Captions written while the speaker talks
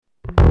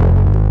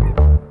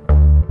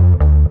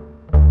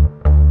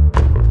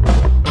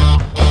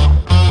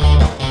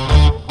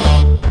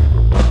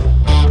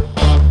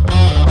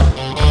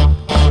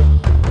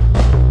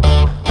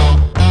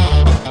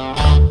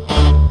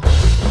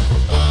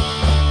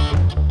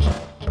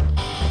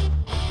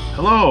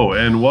Hello,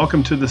 and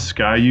welcome to the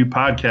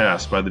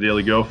Ski-U-Pahdcast by the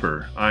Daily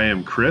Gopher. I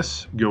am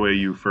Chris, Go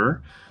AU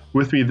Fur.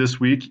 With me this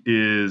week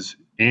is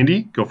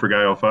Andy, Gopher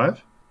Guy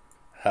 05.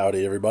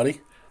 Howdy, everybody.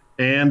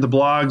 And the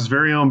blog's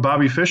very own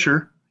Bobby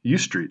Fisher, U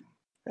Street.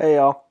 Hey,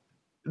 y'all.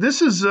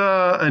 This is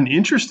an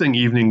interesting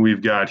evening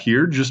we've got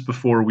here just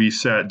before we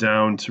sat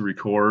down to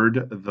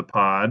record the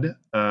pod.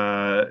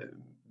 The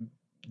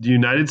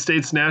United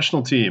States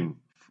national team,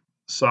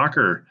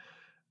 soccer,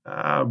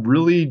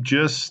 really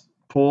just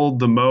pulled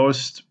the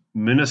most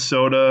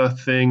Minnesota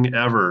thing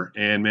ever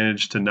and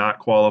managed to not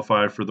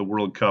qualify for the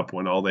World Cup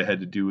when all they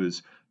had to do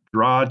is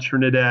draw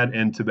Trinidad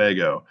and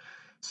Tobago.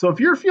 So if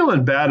you're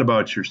feeling bad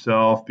about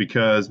yourself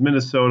because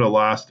Minnesota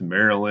lost to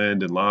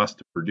Maryland and lost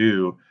to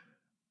Purdue,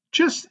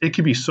 it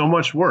could be so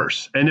much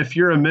worse. And if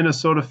you're a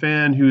Minnesota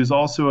fan who's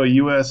also a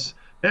U.S.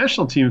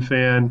 national team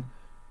fan,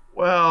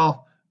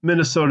 well,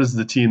 Minnesota's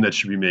the team that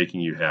should be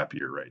making you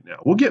happier right now.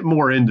 We'll get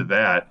more into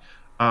that.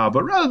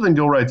 But rather than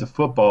go right to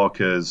football,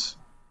 because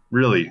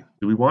really,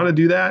 do we want to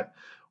do that?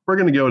 We're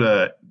going to go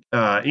to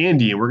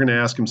Andy, and we're going to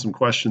ask him some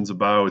questions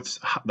about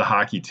the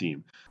hockey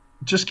team.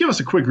 Just give us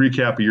a quick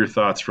recap of your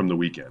thoughts from the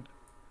weekend.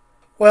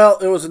 Well,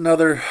 it was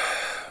another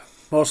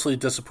mostly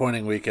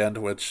disappointing weekend,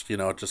 which,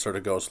 just sort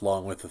of goes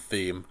along with the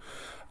theme.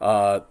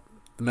 The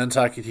men's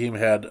hockey team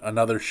had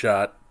another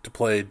shot to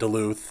play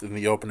Duluth in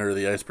the opener of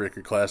the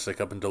Icebreaker Classic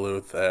up in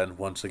Duluth, and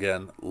once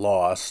again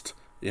lost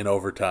in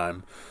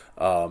overtime.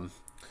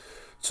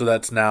 So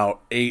that's now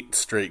 8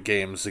 straight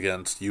games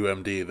against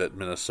UMD that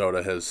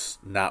Minnesota has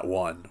not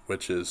won,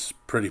 which is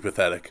pretty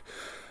pathetic.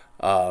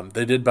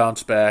 They did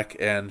bounce back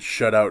and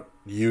shut out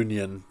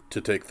Union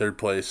to take third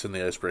place in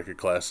the Icebreaker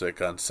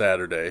Classic on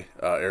Saturday.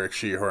 Eric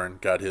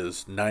Sheehorn got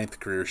his 9th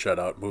career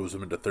shutout, moves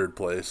him into third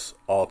place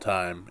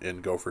all-time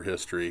in Gopher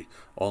history,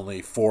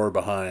 only 4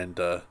 behind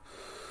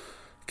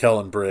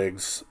Kellen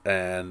Briggs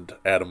and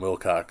Adam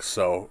Wilcox.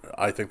 So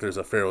I think there's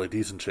a fairly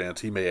decent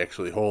chance he may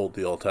actually hold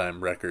the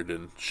all-time record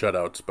in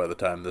shutouts by the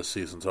time this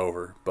season's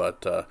over.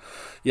 But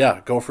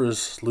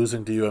Gophers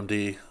losing to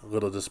UMD, a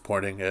little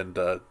disappointing. And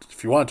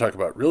if you want to talk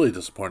about really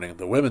disappointing,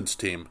 the women's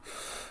team,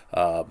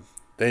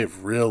 they've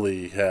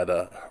really had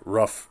a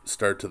rough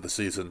start to the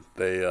season.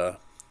 They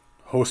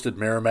hosted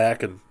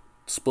Merrimack and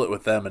split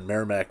with them, and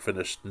Merrimack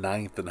finished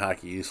 9th in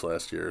Hockey East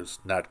last year. It's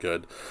not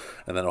good.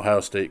 And then Ohio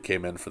State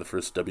came in for the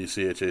first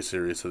WCHA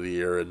series of the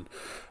year and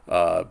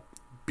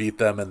beat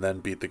them, and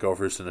then beat the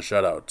Gophers in a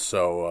shutout.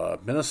 So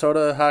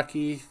Minnesota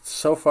hockey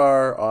so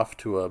far off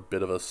to a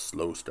bit of a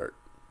slow start.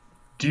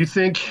 Do you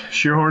think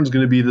Shearhorn's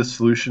going to be the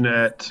solution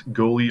at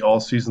goalie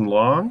all season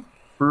long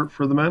for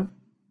the men?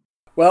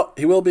 Well,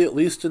 he will be at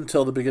least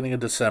until the beginning of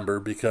December,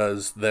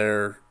 because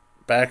their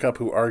backup,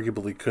 who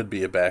arguably could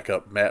be a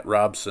backup, Matt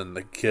Robson,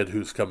 the kid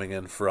who's coming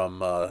in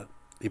from,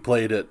 he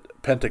played at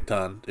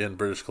Penticton in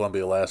British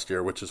Columbia last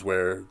year, which is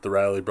where the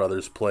Riley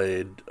brothers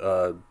played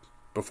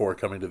before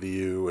coming to the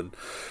U, and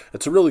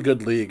it's a really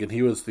good league, and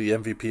he was the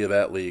MVP of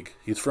that league.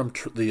 He's from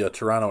the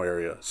Toronto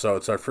area, so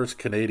it's our first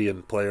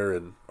Canadian player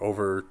in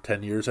over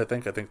 10 years, I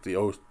think. I think the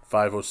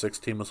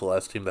 05-06 team was the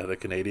last team that had a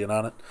Canadian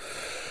on it.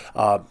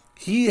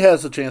 He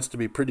has a chance to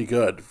be pretty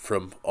good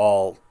from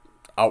all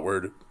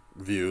outward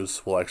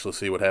views. We'll actually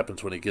see what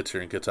happens when he gets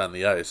here and gets on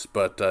the ice.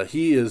 But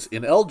he is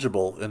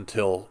ineligible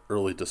until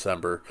early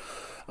December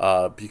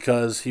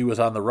because he was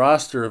on the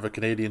roster of a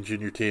Canadian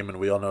junior team, and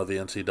we all know the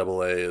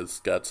NCAA has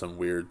got some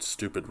weird,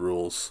 stupid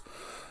rules.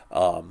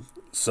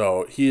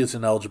 So he is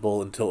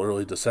ineligible until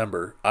early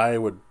December. I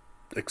would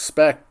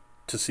expect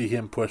to see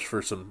him push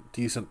for some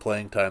decent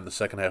playing time the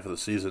second half of the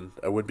season.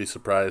 I would be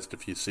surprised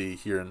if you see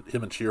him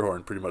and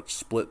Shearhorn pretty much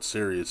split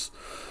series,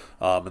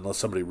 unless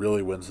somebody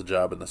really wins the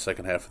job in the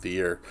second half of the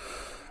year.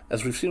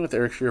 As we've seen with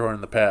Eric Shearhorn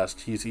in the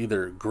past, he's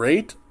either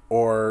great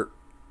or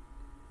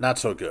not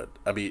so good.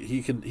 I mean,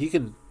 he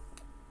can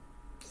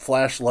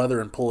flash leather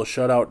and pull a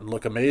shutout and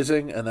look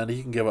amazing, and then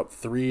he can give up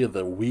 3 of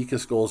the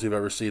weakest goals you've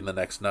ever seen the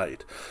next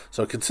night.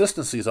 So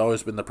consistency has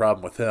always been the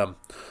problem with him.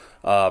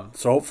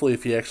 So hopefully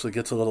if he actually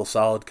gets a little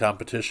solid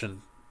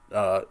competition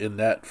in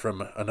net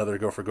from another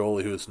Gopher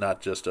goalie who's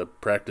not just a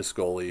practice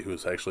goalie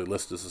who's actually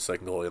listed as a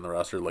second goalie in the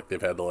roster like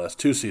they've had the last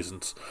 2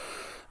 seasons,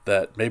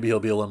 that maybe he'll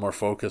be a little more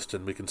focused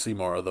and we can see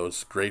more of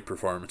those great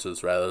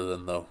performances rather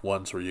than the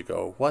ones where you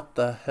go, what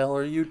the hell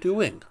are you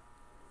doing?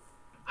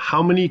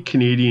 How many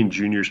Canadian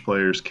juniors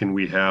players can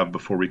we have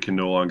before we can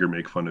no longer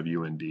make fun of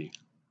UND?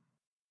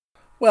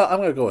 Well, I'm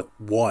going to go with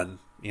 1,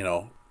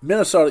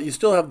 Minnesota, you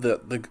still have the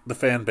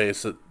fan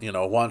base that,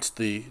 wants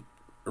the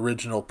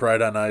original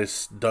Pride on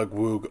Ice, Doug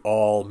Woog,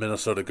 all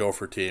Minnesota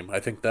Gopher team. I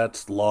think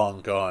that's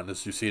long gone.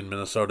 As you've seen,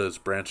 Minnesota has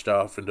branched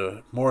off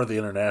into more of the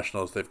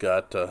internationals. They've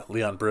got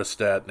Leon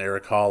Bristat and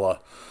Eric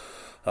Halla,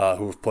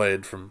 who have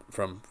played from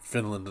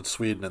Finland and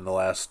Sweden in the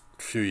last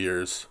few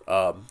years.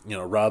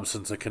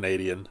 Robson's a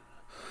Canadian.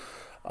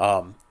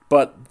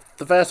 But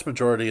the vast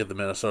majority of the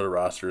Minnesota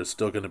roster is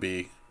still going to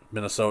be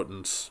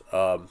Minnesotans.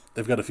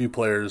 They've got a few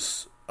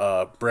players.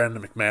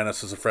 Brandon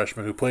McManus is a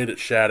freshman who played at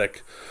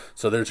Shattuck,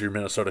 so there's your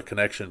Minnesota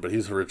connection, but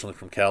he's originally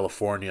from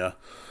California.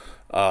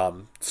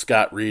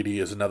 Scott Reedy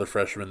is another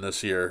freshman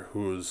this year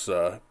who's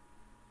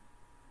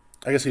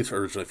I guess he's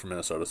originally from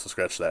Minnesota, so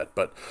scratch that.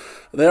 But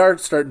they are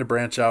starting to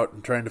branch out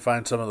and trying to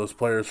find some of those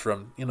players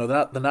from,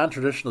 the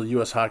non-traditional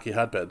U.S. hockey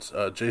hotbeds.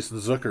 Jason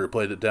Zucker, who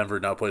played at Denver,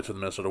 now plays for the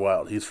Minnesota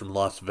Wild. He's from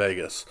Las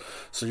Vegas.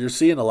 So you're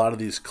seeing a lot of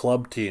these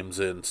club teams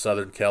in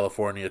Southern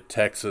California,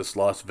 Texas,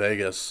 Las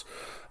Vegas,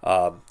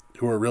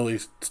 who are really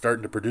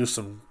starting to produce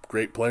some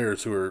great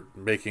players who are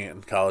making it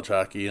in college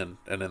hockey and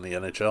in the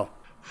NHL.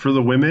 For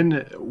the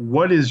women,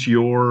 what is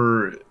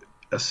your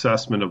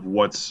assessment of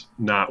what's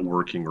not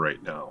working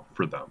right now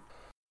for them?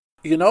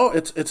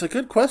 It's a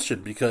good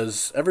question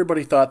because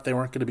everybody thought they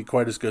weren't going to be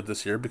quite as good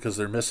this year because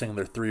they're missing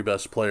their three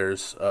best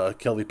players.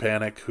 Kelly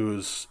Panic,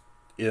 who's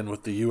in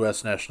with the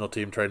U.S. national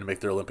team trying to make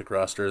their Olympic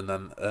roster, and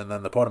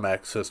then the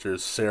Potomac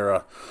sisters,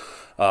 Sarah,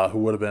 who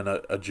would have been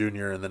a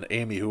junior, and then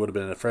Amy, who would have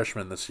been a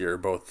freshman this year,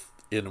 both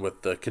in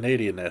with the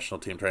Canadian national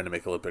team trying to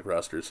make Olympic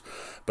rosters.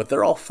 But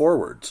they're all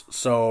forwards,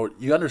 so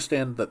you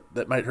understand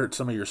that might hurt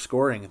some of your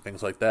scoring and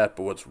things like that,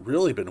 but what's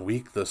really been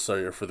weak this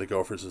year for the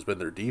Gophers has been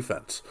their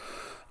defense.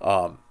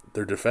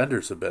 Their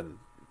defenders have been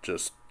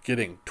just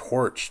getting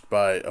torched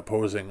by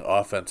opposing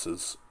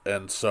offenses.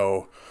 And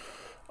so,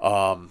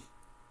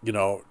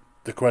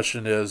 the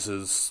question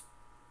is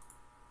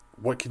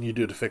what can you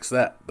do to fix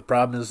that? The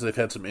problem is they've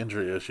had some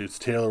injury issues.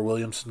 Taylor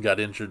Williamson got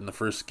injured in the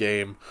first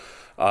game,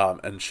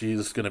 and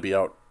she's going to be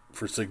out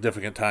for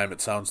significant time,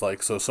 it sounds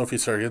like. So Sophie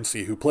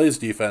Sarginski, who plays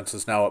defense,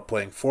 is now up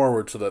playing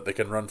forward so that they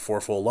can run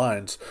 4 full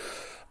lines.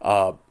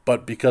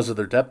 But because of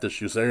their depth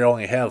issues, they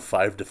only have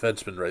 5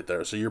 defensemen right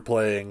there. So you're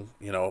playing,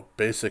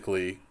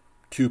 basically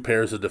 2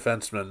 pairs of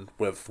defensemen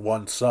with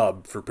 1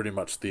 sub for pretty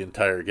much the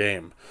entire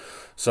game.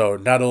 So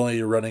not only are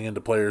you running into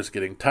players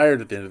getting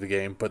tired at the end of the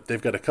game, but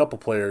they've got a couple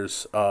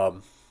players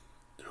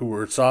who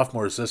were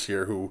sophomores this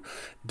year who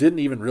didn't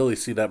even really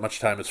see that much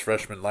time as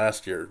freshmen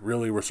last year.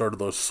 Really were sort of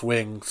those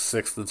swing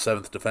 6th and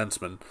 7th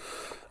defensemen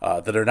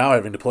that are now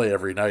having to play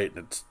every night.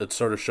 And it's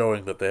sort of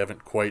showing that they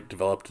haven't quite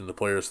developed into the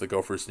players the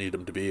Gophers need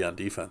them to be on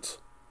defense.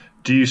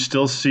 Do you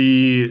still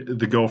see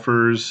the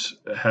Gophers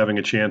having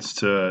a chance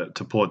to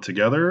pull it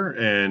together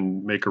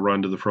and make a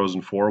run to the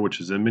Frozen Four, which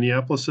is in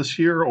Minneapolis this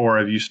year? Or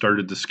have you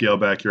started to scale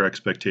back your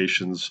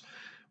expectations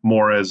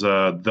more as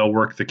they'll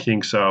work the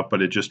kinks out,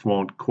 but it just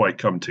won't quite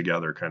come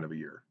together kind of a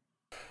year?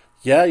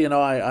 Yeah,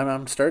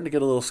 I'm starting to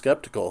get a little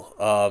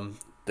skeptical.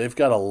 They've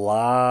got a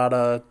lot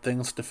of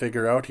things to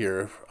figure out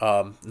here.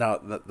 Now,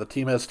 the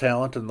team has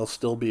talent, and they'll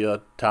still be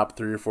a top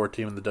 3 or 4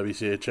 team in the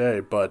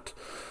WCHA, but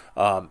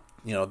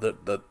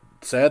the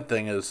sad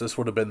thing is this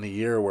would have been the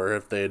year where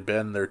if they had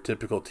been their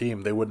typical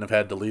team, they wouldn't have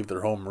had to leave their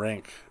home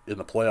rink in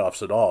the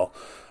playoffs at all.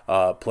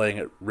 Playing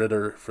at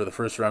Ritter for the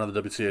first round of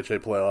the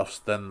WCHA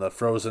playoffs, then the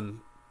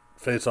Frozen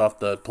face-off,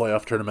 the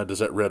playoff tournament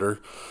is at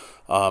Ritter.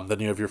 Then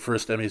you have your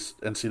first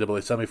NCAA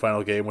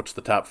semifinal game, which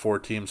the top 4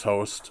 teams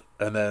host,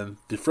 and then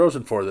the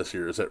Frozen Four this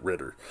year is at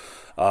Ritter.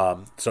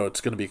 So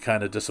it's going to be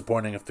kind of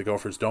disappointing if the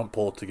Gophers don't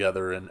pull it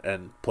together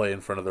and play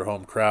in front of their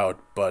home crowd.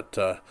 But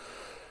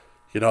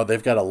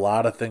they've got a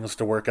lot of things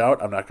to work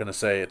out. I'm not going to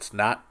say it's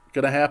not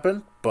going to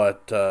happen,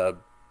 but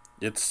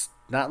it's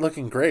not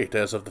looking great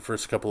as of the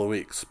first couple of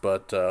weeks.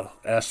 But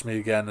ask me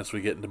again as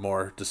we get into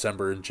more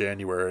December and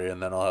January,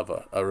 and then I'll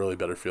have a really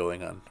better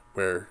feeling on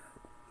where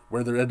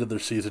their end of their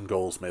season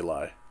goals may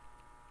lie.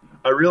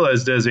 I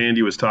realized as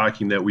Andy was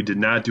talking that we did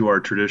not do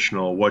our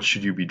traditional what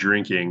should you be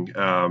drinking.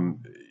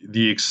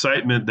 The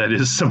excitement that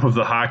is some of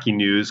the hockey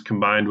news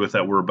combined with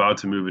that we're about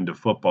to move into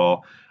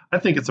football, I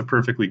think it's a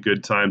perfectly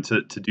good time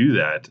to do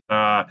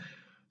that.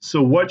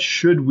 So what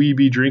should we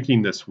be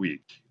drinking this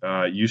week?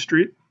 U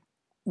Street?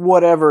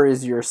 Whatever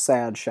is your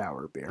sad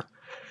shower beer.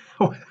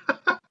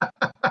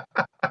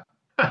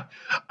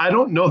 I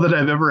don't know that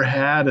I've ever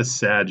had a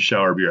sad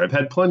shower beer. I've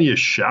had plenty of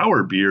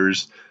shower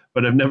beers,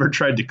 but I've never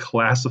tried to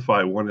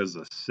classify one as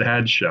a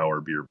sad shower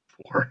beer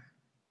before.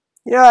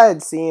 Yeah, I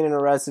had seen in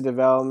Arrested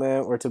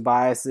Development where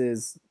Tobias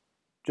is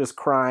just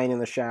crying in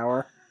the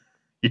shower.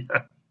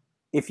 Yeah.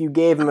 If you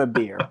gave him a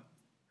beer,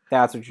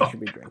 that's what you should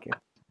be drinking.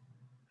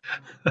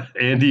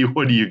 Andy,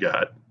 what do you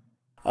got?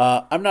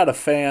 I'm not a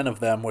fan of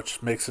them,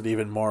 which makes it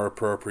even more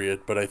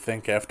appropriate, but I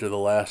think after the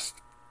last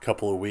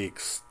couple of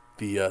weeks,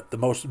 the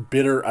most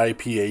bitter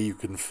IPA you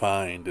can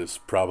find is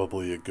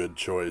probably a good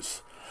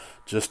choice,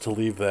 just to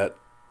leave that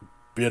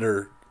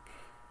bitter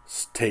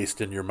taste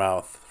in your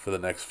mouth for the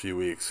next few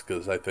weeks,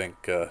 because I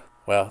think,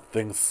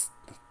 things,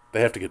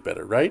 they have to get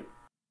better, right?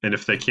 And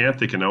if they can't,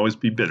 they can always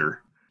be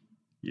bitter.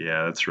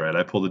 Yeah, that's right.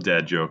 I pulled a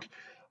dad joke.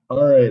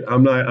 All right,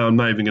 I'm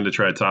not even going to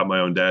try to top my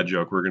own dad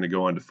joke. We're going to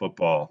go on to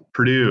football.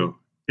 Purdue,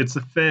 it's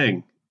a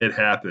thing. It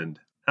happened.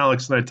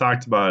 Alex and I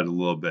talked about it a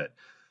little bit.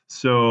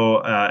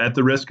 So at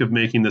the risk of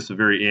making this a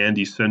very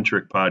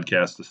Andy-centric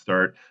podcast to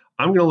start,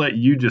 I'm going to let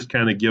you just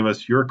kind of give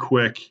us your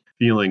quick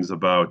feelings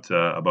about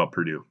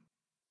Purdue.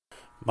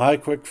 My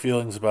quick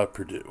feelings about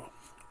Purdue.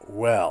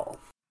 Well,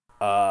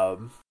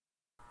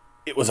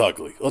 it was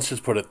ugly. Let's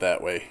just put it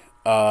that way.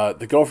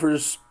 The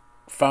Gophers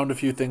found a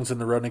few things in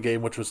the running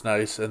game, which was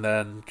nice, and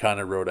then kind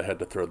of rode ahead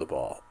to throw the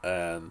ball.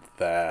 And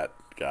that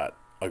got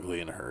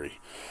ugly in a hurry.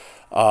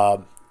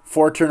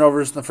 4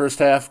 turnovers in the first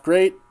half,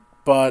 great,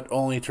 but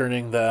only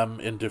turning them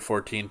into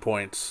 14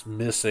 points,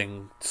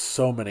 missing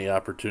so many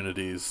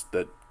opportunities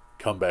that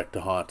come back to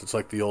haunt. It's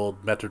like the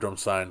old Metrodome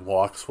sign,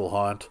 walks will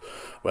haunt.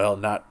 Well,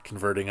 not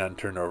converting on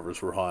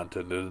turnovers were haunt,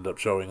 and it ended up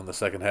showing in the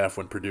second half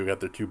when Purdue got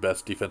their 2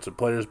 best defensive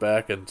players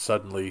back and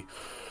suddenly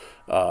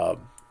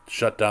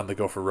shut down the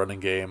Gopher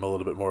running game a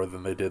little bit more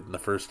than they did in the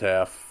first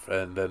half,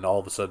 and then all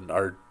of a sudden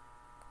our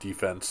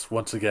defense,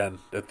 once again,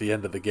 at the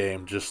end of the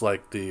game, just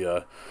like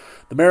the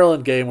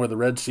Maryland game where the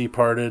Red Sea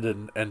parted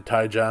and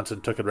Ty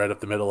Johnson took it right up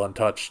the middle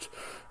untouched,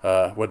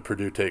 when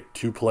Purdue take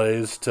 2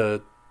 plays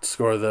to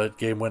score the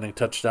game-winning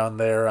touchdown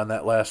there on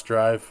that last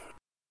drive.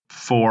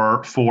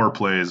 Four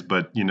plays,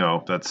 but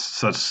that's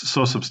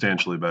so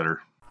substantially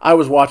better. I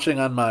was watching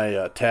on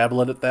my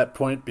tablet at that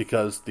point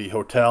because the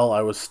hotel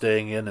I was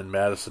staying in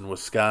Madison,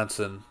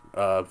 Wisconsin,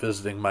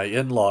 visiting my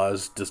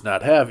in-laws, does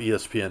not have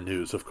ESPN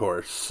News, of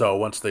course. So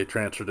once they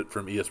transferred it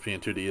from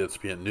ESPN2 to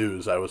ESPN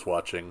News, I was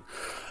watching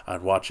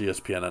on Watch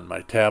ESPN on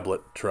my tablet,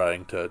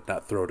 trying to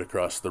not throw it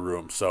across the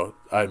room. So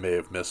I may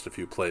have missed a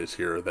few plays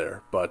here or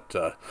there, but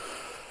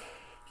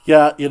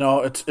yeah,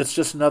 it's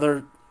just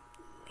another.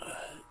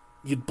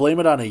 You'd blame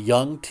it on a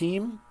young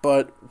team,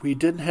 but we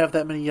didn't have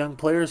that many young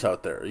players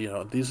out there.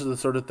 These are the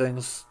sort of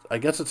things. I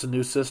guess it's a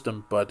new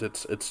system, but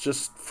it's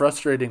just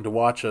frustrating to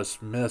watch us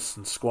miss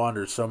and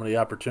squander so many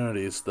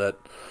opportunities that,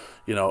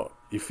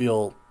 you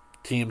feel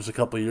teams a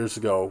couple of years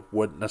ago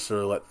wouldn't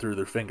necessarily let through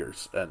their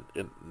fingers. And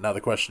now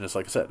the question is,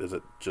 like I said, is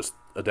it just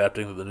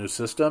adapting to the new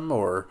system,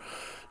 or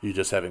you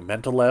just having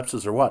mental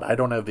lapses, or what? I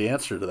don't have the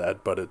answer to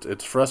that, but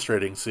it's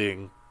frustrating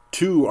seeing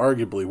 2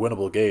 arguably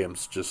winnable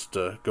games just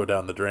go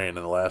down the drain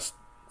in the last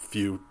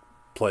few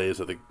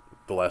plays of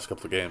the last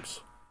couple of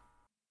games.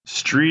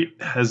 Street,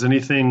 has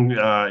anything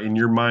in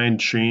your mind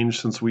changed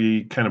since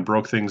we kind of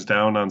broke things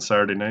down on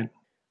Saturday night?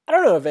 I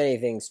don't know if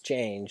anything's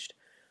changed.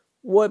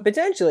 What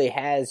potentially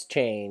has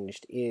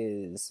changed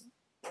is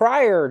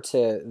prior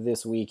to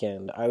this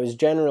weekend, I was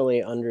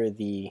generally under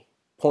the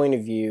point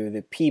of view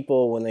that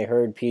people, when they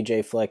heard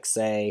PJ Fleck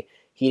say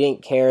he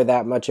didn't care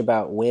that much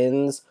about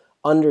wins,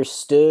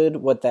 understood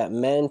what that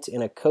meant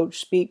in a coach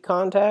speak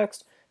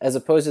context, as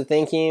opposed to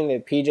thinking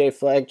that PJ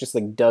Fleck just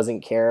doesn't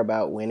care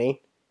about winning.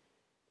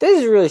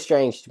 This is really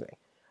strange to me.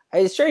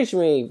 It's strange to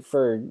me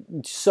for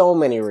so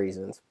many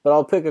reasons, but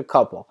I'll pick a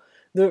couple.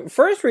 The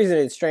first reason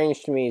it's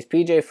strange to me is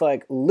PJ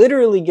Fleck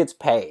literally gets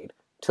paid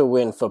to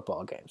win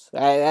football games.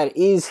 That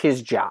is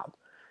his job.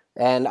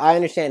 And I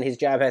understand his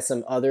job has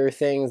some other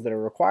things that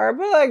are required,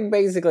 but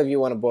basically if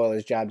you want to boil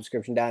his job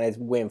description down, it's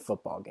win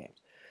football games.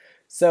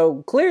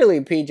 So clearly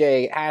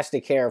PJ has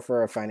to care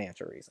for a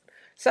financial reason.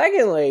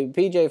 Secondly,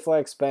 PJ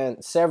Fleck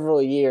spent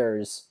several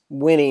years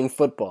winning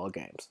football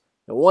games.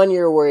 The 1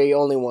 year where he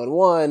only won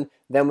 1,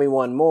 then we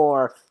won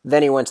more,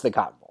 then he went to the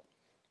Cotton Bowl.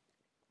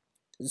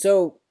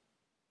 So,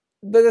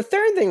 but the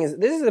third thing is,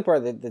 this is the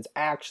part that's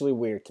actually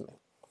weird to me.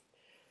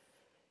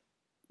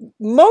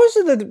 Most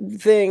of the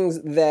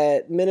things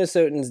that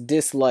Minnesotans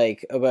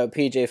dislike about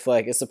PJ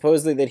Fleck is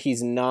supposedly that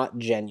he's not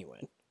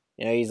genuine.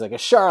 He's like a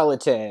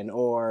charlatan,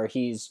 or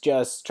he's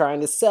just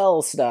trying to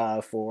sell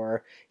stuff,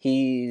 or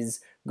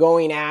he's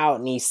going out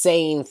and he's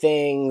saying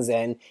things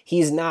and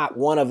he's not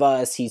one of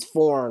us, he's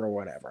foreign or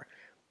whatever.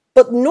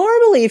 But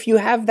normally if you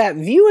have that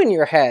view in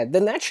your head,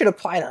 then that should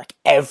apply to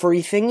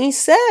everything he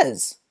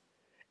says.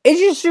 It's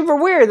just super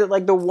weird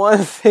that the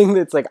one thing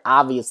that's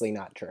obviously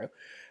not true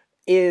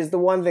is the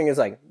one thing is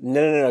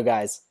no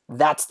guys,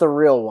 that's the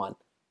real one.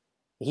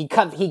 He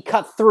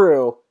cut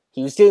through.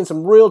 He was doing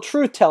some real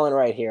truth telling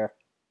right here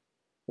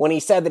when he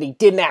said that he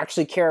didn't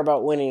actually care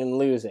about winning and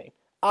losing.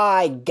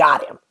 I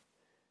got him.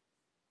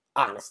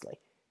 Honestly.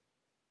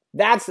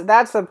 That's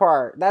the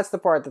part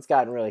that's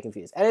gotten really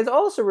confused. And it's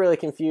also really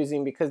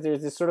confusing because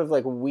there's this sort of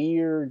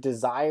weird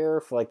desire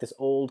for this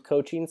old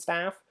coaching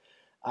staff.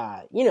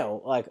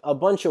 A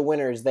bunch of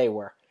winners they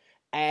were.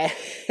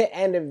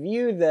 And a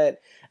view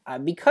that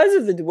because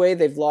of the way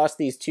they've lost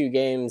these 2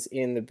 games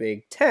in the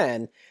Big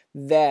Ten,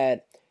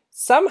 that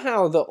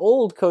somehow the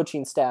old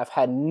coaching staff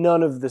had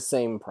none of the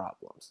same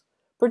problems.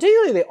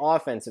 Particularly the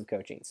offensive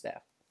coaching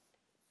staff.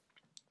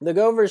 The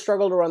Gophers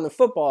struggled to run the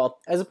football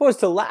as opposed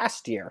to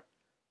last year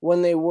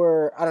when they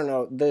were,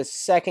 the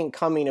second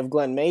coming of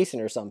Glenn Mason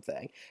or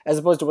something, as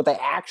opposed to what they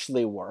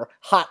actually were,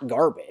 hot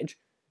garbage.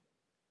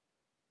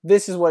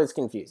 This is what is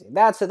confusing.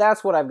 That's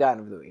what I've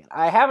gotten over the weekend.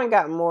 I haven't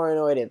gotten more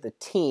annoyed at the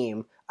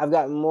team. I've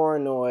gotten more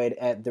annoyed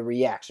at the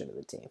reaction of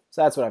the team.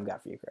 So that's what I've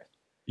got for you, Chris.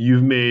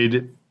 You've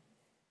made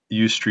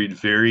U Street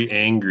very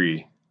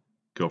angry,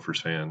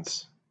 Gophers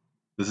fans.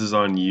 This is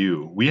on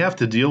you. We have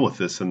to deal with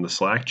this in the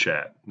Slack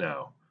chat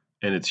now,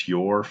 and it's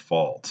your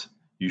fault.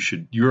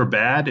 You're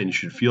bad, and you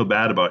should feel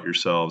bad about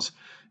yourselves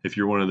if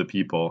you're one of the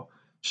people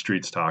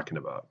Street's talking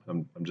about.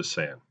 I'm just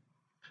saying.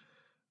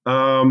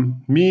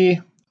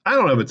 Me, I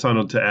don't have a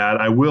ton to add.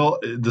 I will,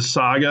 the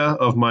saga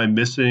of my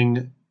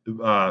missing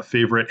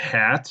favorite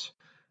hat,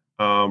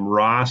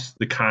 Ross,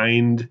 the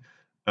kind,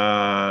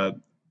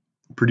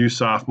 Purdue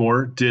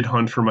sophomore, did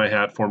hunt for my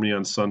hat for me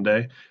on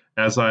Sunday,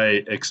 as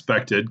I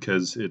expected,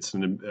 because it's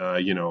an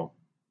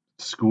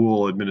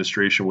school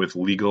administration with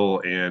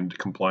legal and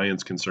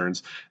compliance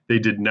concerns. They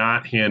did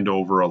not hand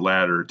over a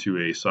ladder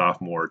to a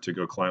sophomore to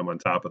go climb on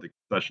top of the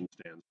concession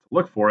stand to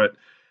look for it.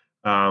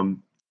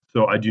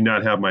 So I do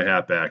not have my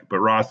hat back, but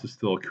Ross is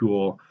still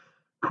a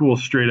cool,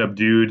 straight up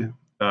dude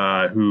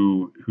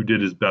who did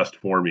his best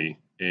for me.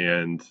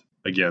 And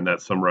again,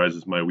 that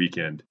summarizes my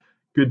weekend.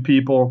 Good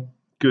people,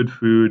 good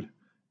food,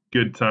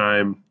 good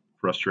time,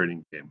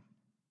 frustrating game.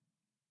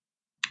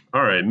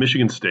 All right,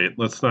 Michigan State.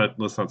 Let's not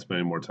spend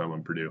any more time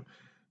on Purdue.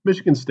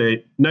 Michigan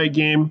State night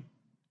game.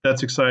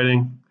 That's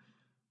exciting.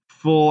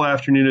 Full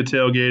afternoon of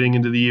tailgating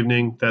into the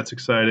evening. That's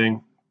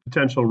exciting.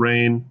 Potential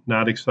rain.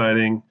 Not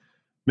exciting.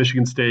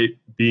 Michigan State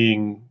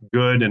being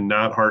good and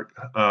not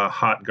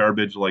hot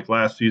garbage like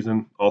last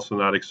season. Also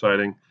not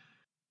exciting.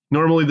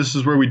 Normally, this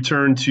is where we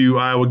turn to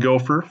Iowa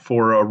Gopher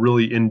for a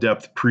really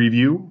in-depth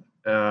preview.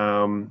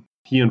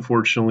 He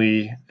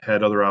unfortunately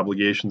had other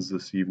obligations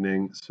this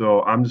evening,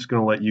 so I'm just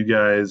going to let you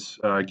guys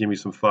give me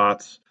some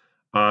thoughts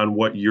on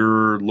what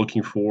you're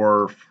looking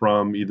for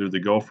from either the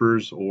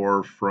Gophers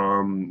or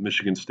from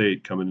Michigan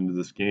State coming into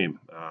this game.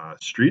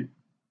 Street?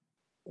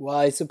 Well,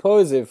 I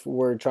suppose if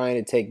we're trying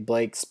to take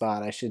Blake's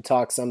spot, I should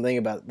talk something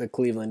about the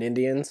Cleveland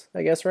Indians,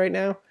 I guess, right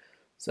now.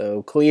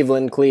 So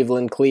Cleveland.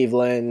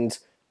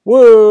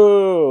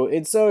 Woo!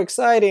 It's so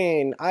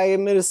exciting. I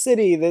am in a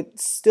city that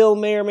still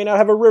may or may not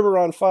have a river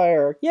on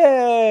fire.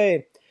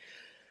 Yay!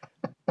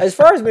 As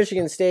far as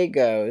Michigan State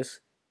goes,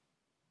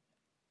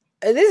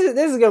 this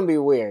is going to be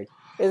weird.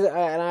 And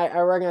I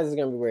recognize it's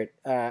going to be weird.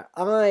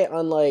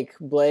 Unlike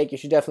Blake, you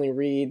should definitely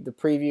read the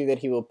preview that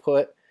he will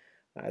put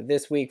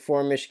this week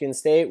for Michigan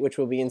State, which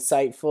will be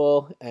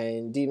insightful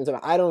and deep into.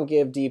 I don't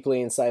give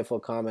deeply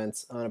insightful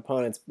comments on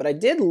opponents, but I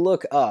did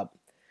look up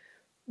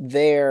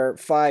their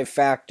 5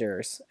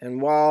 factors.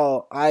 And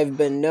while I've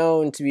been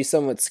known to be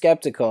somewhat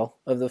skeptical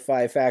of the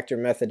 5-factor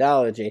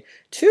methodology,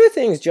 2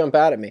 things jump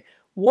out at me.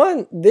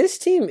 One, this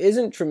team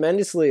isn't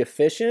tremendously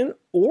efficient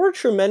or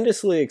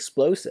tremendously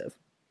explosive.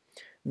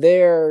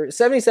 They're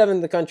 77th in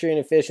the country in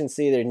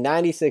efficiency. They're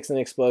 96th in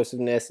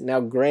explosiveness.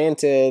 Now,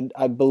 granted,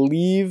 I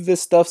believe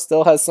this stuff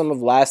still has some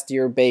of last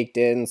year baked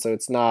in, so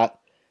it's not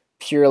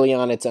purely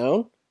on its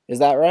own. Is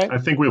that right? I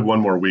think we have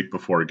one more week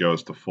before it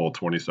goes to full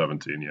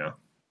 2017, yeah.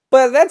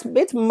 But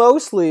it's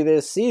mostly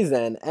this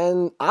season,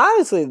 and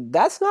honestly,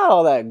 that's not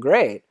all that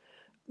great.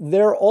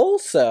 They're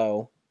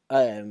also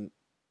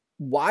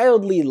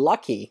wildly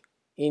lucky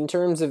in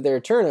terms of their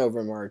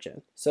turnover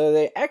margin. So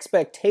the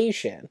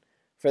expectation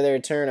for their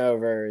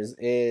turnovers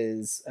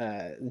is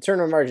the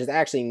turnover margin is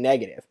actually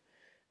negative,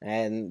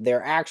 and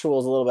their actual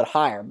is a little bit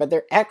higher. But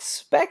their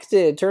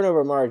expected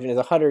turnover margin is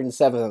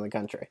 107th in the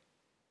country.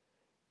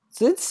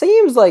 So it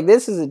seems like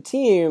this is a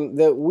team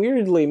that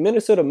weirdly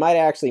Minnesota might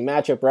actually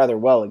match up rather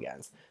well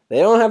against. They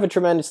don't have a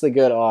tremendously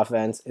good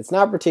offense. It's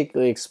not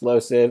particularly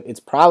explosive.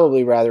 It's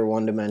probably rather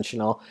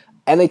one-dimensional.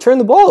 And they turn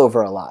the ball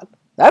over a lot.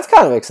 That's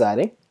kind of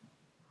exciting.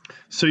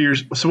 So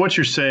what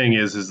you're saying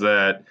is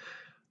that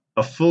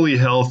a fully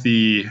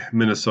healthy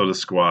Minnesota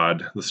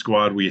squad, the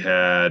squad we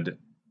had,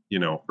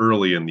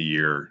 early in the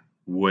year,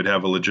 would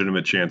have a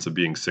legitimate chance of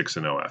being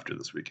 6-0 after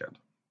this weekend.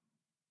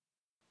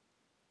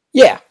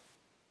 Yeah.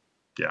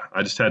 Yeah,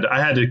 I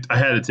had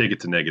to take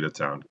it to negative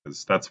town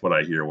because that's what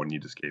I hear when you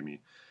just gave me.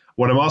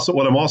 What I'm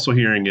also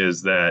hearing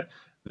is that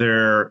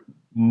their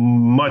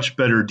much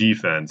better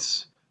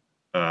defense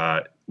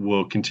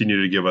will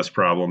continue to give us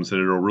problems,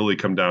 and it'll really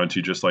come down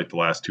to, just like the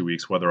last 2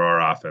 weeks, whether our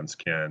offense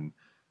can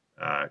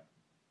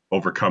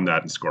overcome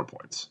that and score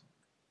points.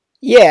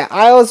 Yeah,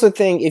 I also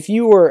think if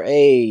you were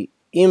a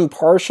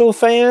impartial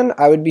fan,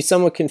 I would be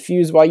somewhat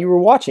confused why you were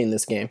watching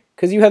this game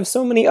because you have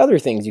so many other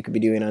things you could be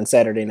doing on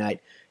Saturday night.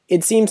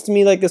 It seems to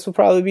me like this will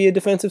probably be a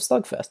defensive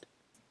slugfest.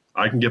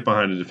 I can get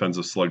behind a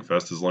defensive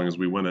slugfest as long as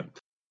we win it.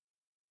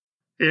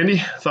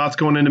 Andy, thoughts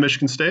going into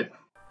Michigan State?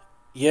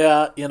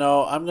 Yeah,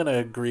 I'm going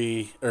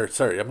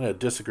to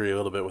disagree a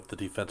little bit with the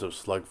defensive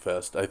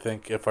slugfest. I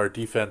think if our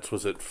defense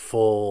was at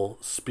full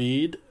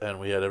speed and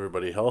we had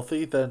everybody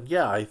healthy, then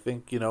yeah, I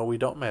think, we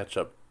don't match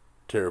up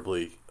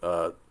terribly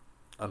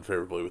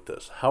unfavorably with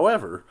this.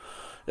 However,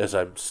 as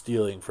I'm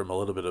stealing from a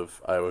little bit of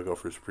Iowa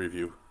Gophers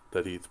preview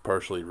that he's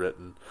partially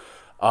written,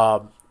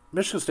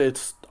 Michigan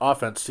State's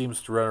offense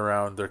seems to run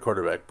around their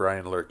quarterback,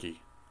 Brian Lurkey.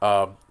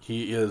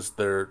 He is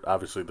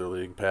obviously their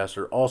leading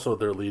passer, also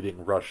their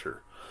leading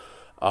rusher.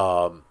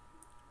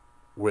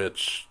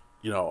 Which,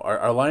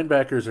 our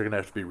linebackers are going to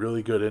have to be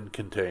really good in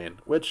contain,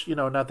 which,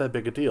 not that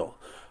big a deal.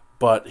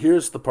 But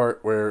here's the part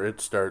where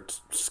it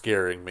starts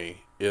scaring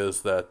me,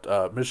 is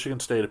that Michigan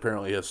State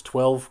apparently has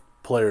 12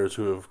 players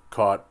who have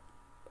caught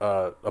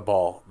a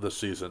ball this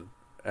season,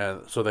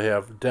 and so they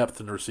have depth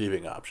in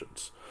receiving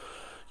options.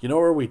 You know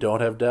where we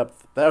don't have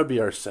depth? That would be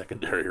our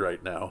secondary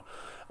right now.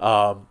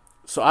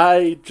 So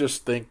I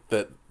just think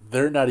that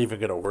they're not even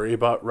going to worry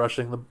about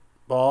rushing the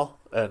ball,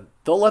 and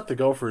they'll let the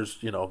Gophers,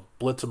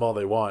 blitz them all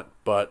they want.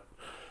 But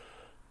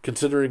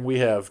considering we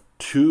have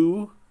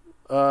 2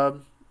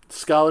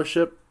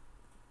 scholarship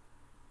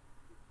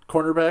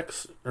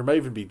cornerbacks, or might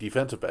even be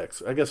defensive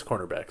backs. I guess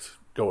cornerbacks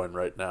go in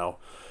right now.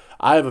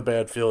 I have a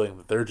bad feeling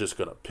that they're just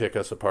going to pick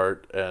us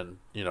apart and,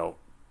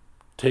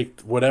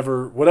 take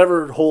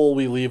whatever hole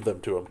we leave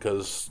them to them,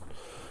 because,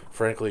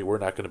 frankly, we're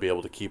not going to be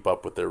able to keep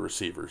up with their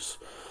receivers.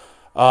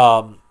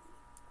 But,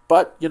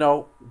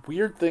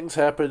 weird things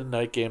happen in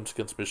night games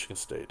against Michigan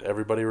State.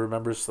 Everybody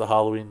remembers the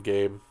Halloween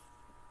game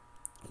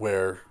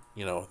where,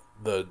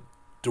 the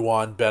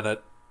DeJuan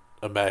Bennett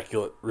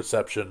immaculate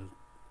reception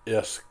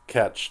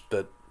catch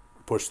that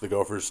pushed the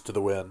Gophers to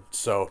the win.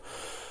 So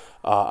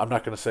I'm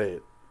not going to say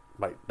it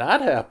might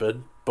not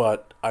happen,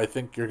 but I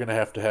think you're going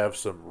to have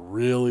some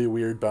really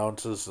weird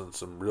bounces and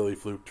some really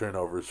fluke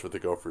turnovers for the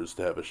Gophers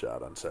to have a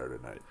shot on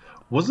Saturday night.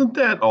 Wasn't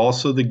that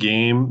also the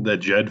game that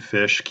Jedd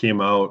Fisch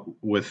came out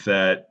with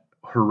that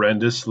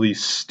horrendously,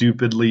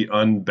 stupidly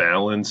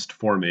unbalanced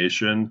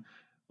formation?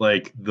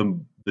 Like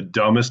the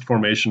dumbest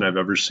formation I've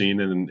ever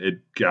seen, and it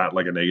got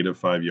like a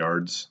 -5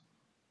 yards.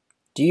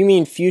 Do you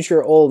mean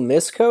future Ole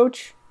Miss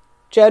coach,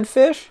 Jedd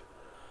Fisch?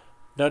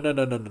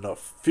 No.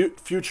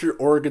 Future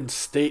Oregon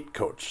State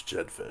coach,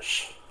 Jedd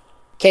Fisch.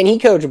 Can he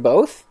coach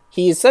both?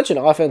 He is such an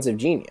offensive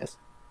genius.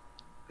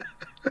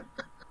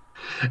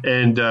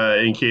 And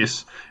in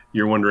case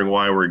you're wondering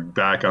why we're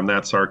back on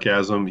that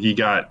sarcasm, he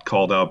got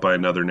called out by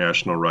another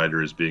national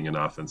writer as being an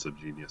offensive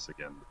genius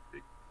again this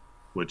week,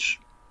 which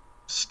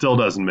still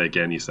doesn't make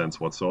any sense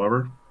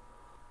whatsoever.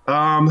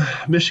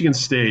 Michigan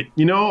State.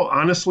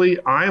 Honestly,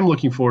 I am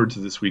looking forward to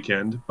this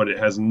weekend, but it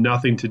has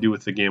nothing to do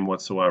with the game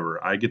whatsoever.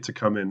 I get to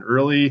come in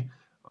early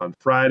on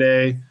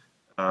Friday.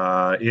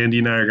 Andy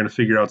and I are going to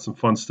figure out some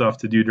fun stuff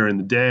to do during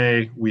the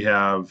day. We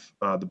have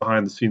the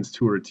behind-the-scenes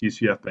tour at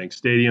TCF Bank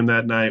Stadium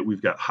that night.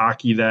 We've got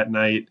hockey that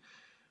night.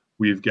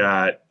 We've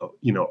got,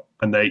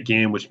 a night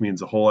game, which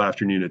means a whole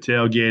afternoon of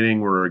tailgating.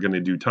 We're going to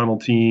do tunnel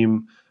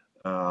team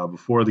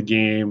before the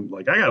game.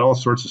 Like, I got all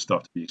sorts of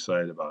stuff to be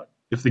excited about.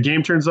 If the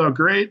game turns out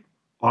great,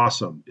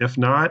 awesome. If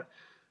not,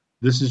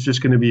 this is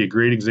just going to be a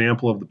great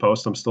example of the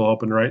post I'm still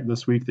hoping to write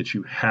this week, that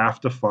you have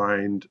to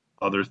find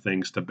other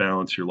things to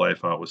balance your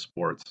life out with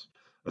sports,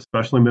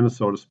 especially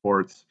Minnesota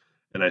sports.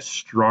 And I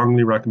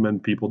strongly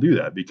recommend people do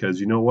that, because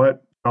you know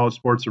what? College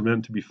sports are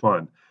meant to be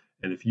fun.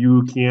 And if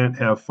you can't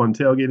have fun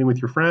tailgating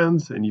with your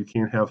friends, and you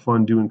can't have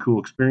fun doing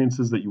cool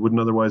experiences that you wouldn't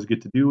otherwise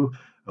get to do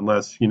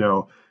unless,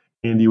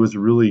 Andy was a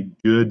really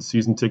good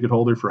season ticket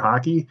holder for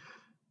hockey,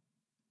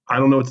 I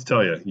don't know what to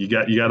tell you. You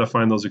got to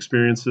find those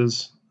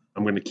experiences.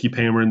 I'm going to keep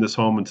hammering this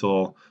home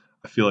until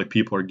I feel like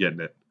people are getting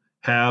it.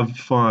 Have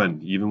fun,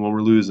 even when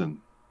we're losing.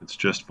 It's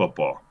just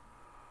football.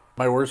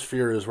 My worst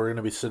fear is we're going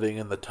to be sitting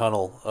in the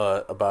tunnel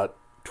about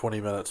 20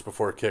 minutes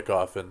before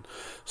kickoff, and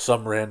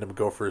some random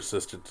Gopher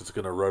assistant is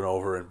going to run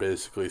over and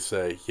basically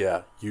say,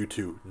 yeah, you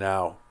two,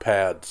 now,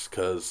 pads,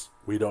 because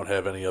we don't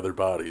have any other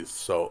bodies,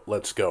 so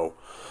let's go.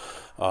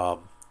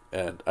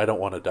 And I don't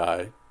want to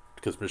die,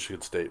 because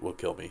Michigan State will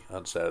kill me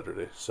on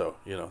Saturday. So,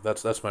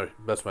 that's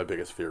my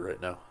biggest fear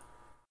right now.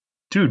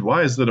 Dude,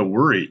 why is that a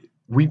worry?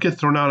 We get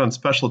thrown out on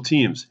special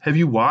teams. Have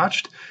you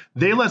watched?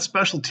 They let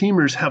special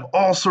teamers have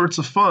all sorts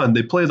of fun.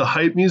 They play the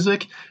hype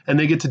music, and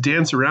they get to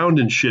dance around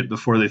and shit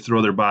before they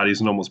throw their bodies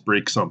and almost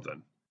break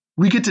something.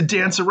 We get to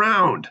dance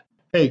around.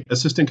 Hey,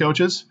 assistant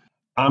coaches,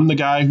 I'm the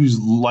guy who's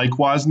like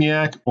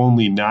Wozniak,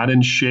 only not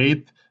in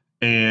shape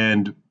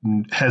and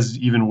has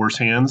even worse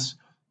hands.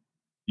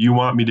 You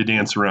want me to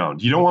dance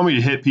around. You don't want me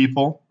to hit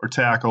people or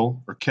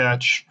tackle or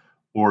catch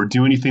or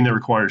do anything that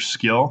requires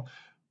skill,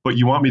 but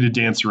you want me to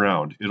dance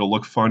around. It'll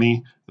look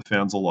funny. The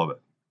fans will love it.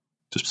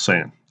 Just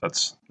saying.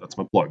 That's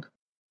my plug.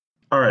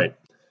 All right.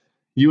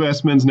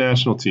 U.S. men's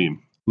national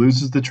team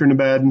loses to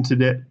Trinidad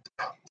today.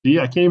 See,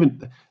 I can't even.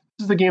 This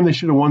is the game they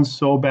should have won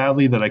so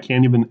badly that I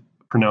can't even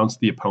pronounce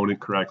the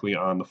opponent correctly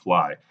on the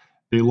fly.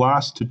 They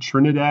lost to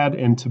Trinidad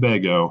and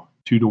Tobago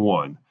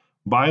 2-1.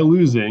 By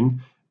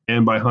losing,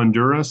 and by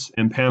Honduras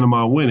and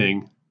Panama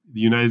winning,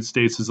 the United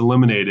States is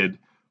eliminated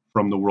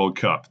from the World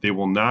Cup. They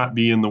will not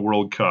be in the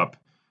World Cup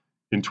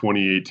in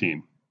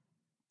 2018.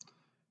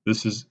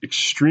 This is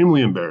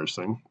extremely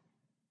embarrassing,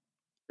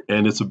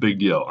 and it's a big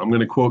deal. I'm going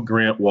to quote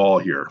Grant Wall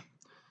here,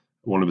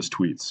 one of his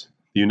tweets.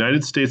 The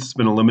United States has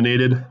been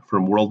eliminated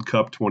from World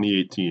Cup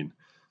 2018,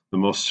 the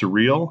most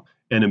surreal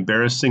and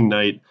embarrassing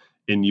night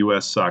in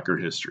U.S. soccer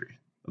history.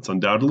 That's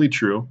undoubtedly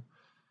true.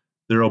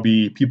 There will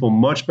be people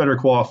much better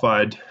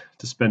qualified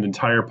to spend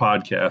entire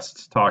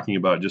podcasts talking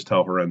about just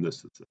how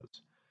horrendous this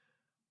is.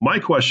 My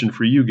question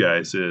for you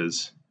guys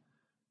is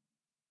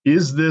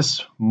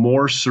this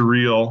more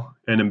surreal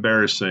and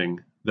embarrassing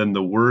than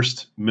the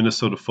worst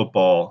Minnesota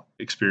football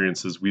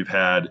experiences we've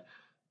had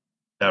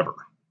ever?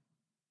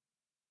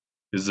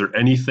 Is there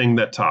anything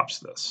that tops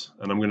this?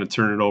 And I'm going to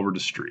turn it over to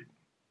Street.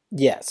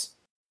 Yes.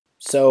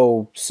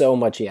 So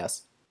much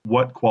yes.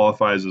 What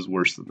qualifies as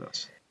worse than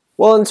this?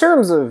 Well, in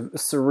terms of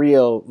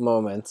surreal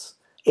moments,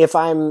 if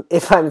I'm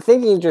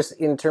thinking just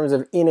in terms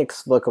of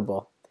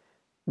inexplicable,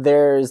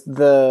 there's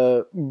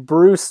the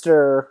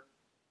Brewster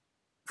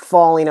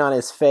falling on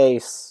his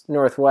face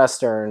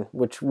Northwestern,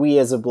 which we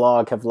as a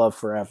blog have loved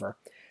forever.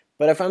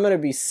 But if I'm going to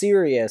be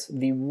serious,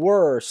 the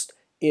worst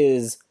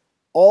is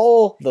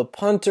all the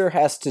punter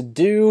has to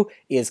do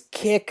is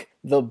kick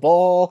the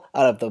ball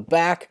out of the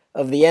back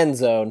of the end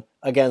zone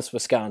against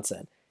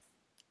Wisconsin.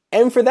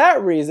 And for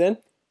that reason,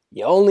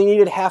 you only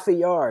needed half a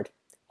yard.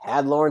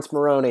 Had Lawrence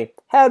Maroney,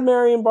 had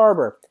Marion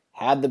Barber,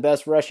 had the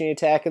best rushing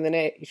attack in the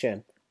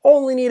nation.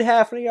 Only need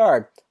half a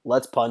yard.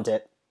 Let's punt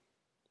it.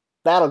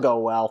 That'll go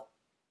well.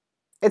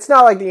 It's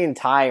not like the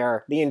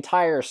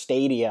entire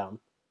stadium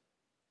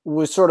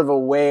was sort of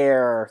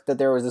aware that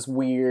there was this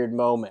weird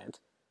moment.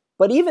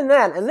 But even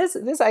then, and this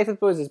I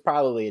suppose is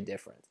probably a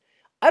difference.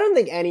 I don't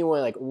think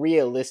anyone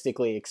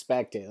realistically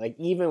expected,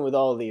 even with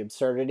all the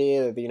absurdity,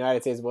 that the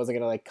United States wasn't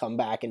going to come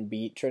back and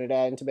beat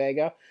Trinidad and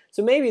Tobago.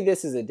 So maybe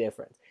this is a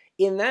difference.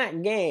 In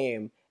that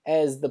game,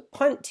 as the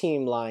punt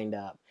team lined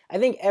up, I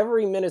think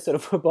every Minnesota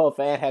football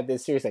fan had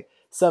this serious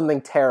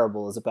something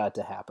terrible is about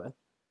to happen.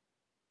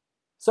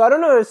 So I don't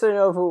necessarily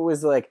know if it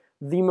was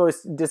the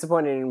most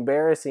disappointing and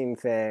embarrassing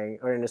thing,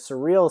 or in a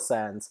surreal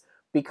sense,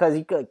 because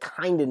you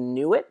kind of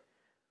knew it.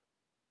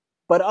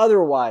 But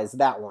otherwise,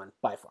 that one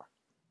by far.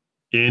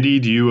 Andy,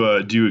 do you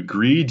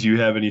agree? Do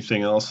you have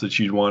anything else that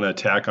you'd want to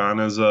tack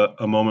on as a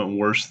moment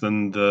worse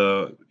than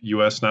the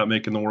U.S. not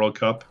making the World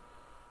Cup?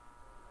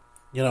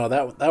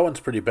 That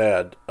one's pretty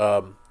bad.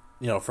 From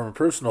a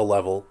personal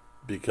level,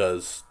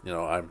 because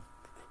I'm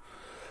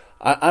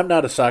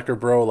not a soccer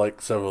bro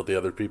like several of the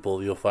other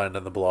people you'll find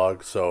on the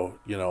blog. So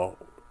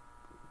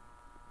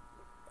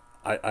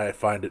I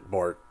find it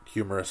more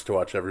humorous to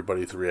watch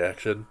everybody's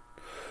reaction,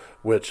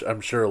 which I'm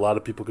sure a lot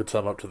of people could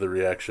sum up to the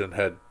reaction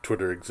had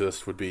Twitter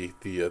exist would be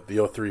the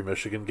 03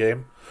 Michigan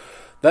game.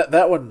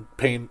 That one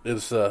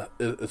is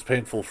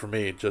painful for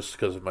me just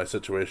because of my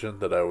situation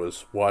that I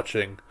was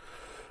watching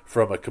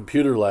from a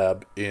computer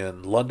lab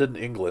in London,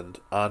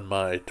 England on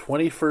my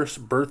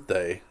 21st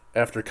birthday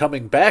after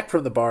coming back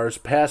from the bars,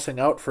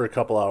 passing out for a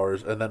couple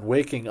hours, and then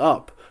waking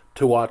up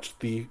to watch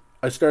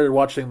I started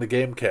watching the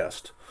game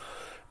cast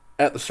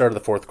at the start of the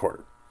fourth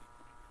quarter.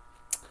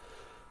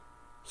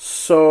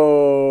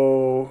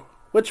 So,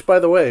 which, by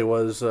the way,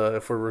 was,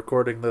 if we're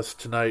recording this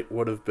tonight,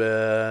 would have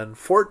been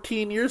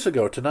 14 years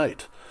ago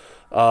tonight.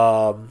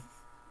 Yeah,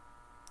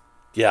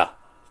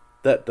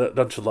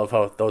 don't you love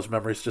how those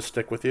memories just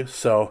stick with you?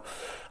 So,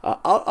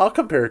 I'll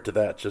compare it to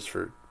that just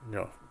for,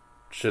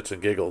 shits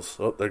and giggles.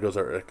 Oh, there goes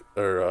our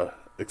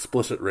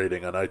explicit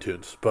rating on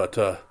iTunes. But,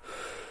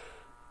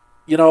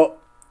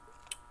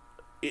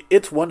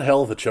 it's one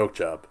hell of a choke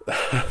job,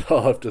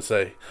 I'll have to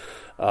say.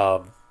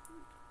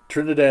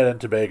 Trinidad and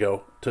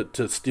Tobago,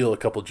 to steal a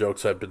couple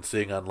jokes I've been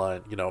seeing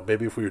online,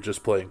 maybe if we were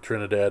just playing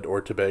Trinidad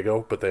or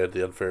Tobago, but they had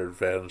the unfair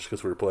advantage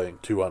because we were playing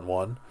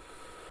 2-on-1.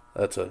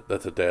 That's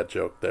a dad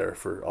joke there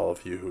for all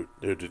of you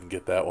who didn't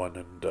get that one.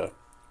 And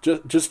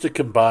just to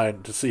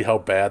combine, to see how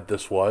bad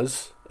this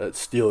was,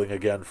 stealing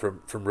again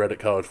from Reddit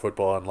College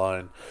Football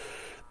Online,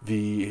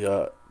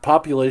 the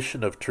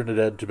population of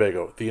Trinidad and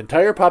Tobago, the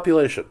entire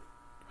population,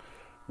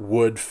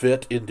 would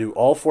fit into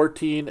all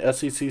 14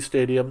 SEC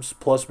stadiums,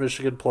 plus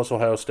Michigan, plus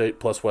Ohio State,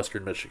 plus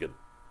Western Michigan.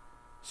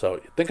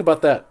 So think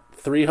about that.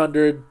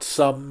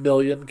 300-some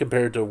million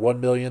compared to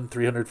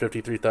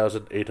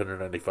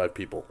 1,353,895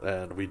 people.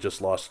 And we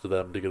just lost to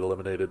them to get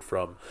eliminated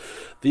from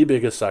the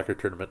biggest soccer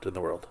tournament in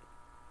the world.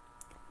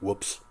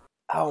 Whoops.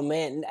 Oh,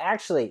 man.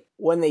 Actually,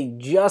 when they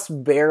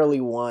just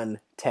barely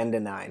won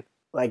 10-9.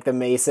 The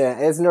Mesa,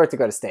 it's North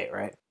Dakota State,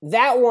 right?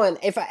 That one,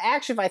 if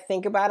I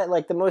think about it,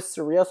 the most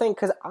surreal thing,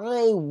 because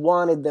I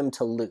wanted them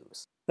to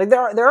lose.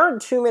 There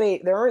aren't too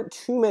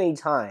many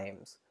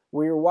times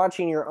where you're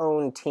watching your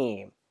own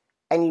team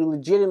and you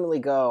legitimately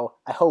go,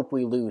 I hope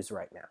we lose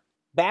right now.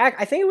 Back,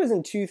 I think it was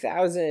in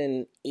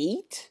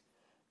 2008.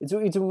 It's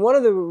one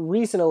of the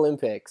recent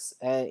Olympics,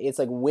 and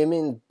it's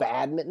women's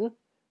badminton,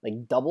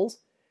 doubles.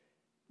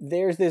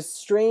 There's this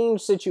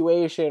strange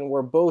situation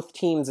where both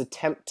teams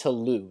attempt to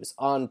lose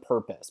on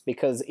purpose,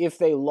 because if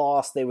they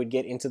lost, they would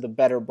get into the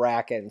better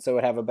bracket, and so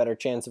would have a better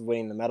chance of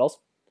winning the medals.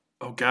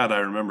 Oh God, I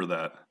remember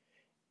that.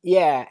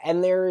 Yeah,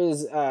 and there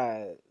is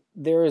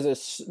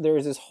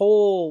this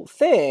whole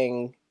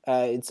thing.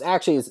 It's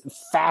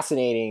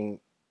fascinating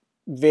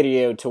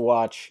video to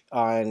watch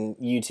on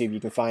YouTube. You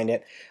can find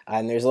it,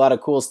 and there's a lot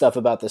of cool stuff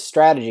about the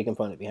strategy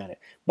component behind it.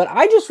 But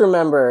I just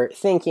remember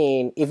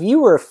thinking, if you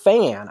were a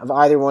fan of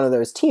either one of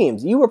those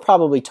teams, you were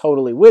probably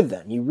totally with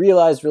them. You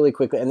realized really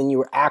quickly, and then you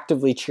were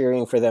actively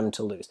cheering for them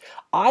to lose.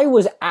 I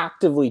was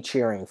actively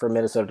cheering for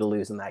Minnesota to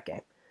lose in that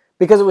game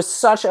because it was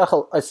such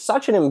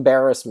an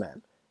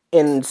embarrassment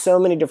in so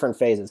many different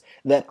phases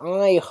that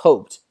I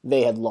hoped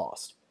they had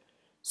lost.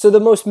 So the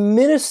most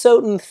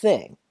Minnesotan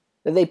thing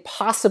that they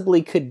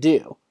possibly could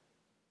do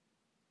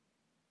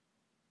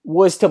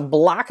was to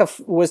block a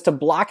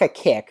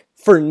kick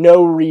for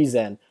no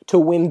reason to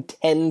win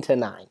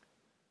 10-9.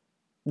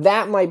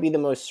 That might be the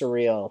most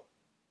surreal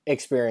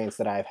experience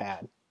that I've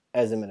had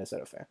as a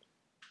Minnesota fan.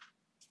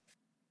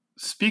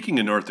 Speaking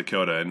of North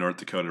Dakota and North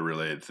Dakota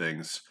related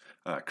things,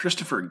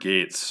 Christopher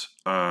Gates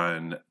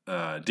on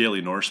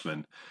Daily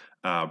Norseman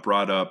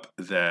brought up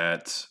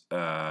that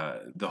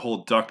the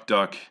whole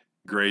duck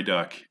Grey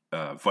Duck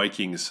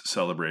Vikings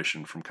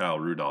celebration from Kyle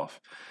Rudolph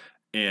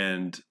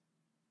and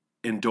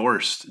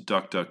endorsed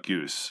Duck Duck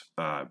Goose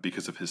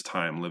because of his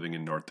time living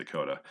in North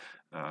Dakota.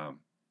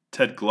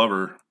 Ted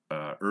Glover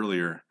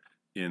earlier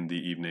in the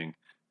evening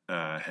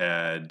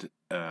had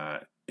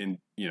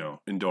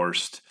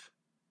endorsed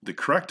the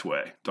correct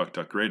way, Duck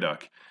Duck Grey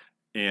Duck,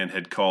 and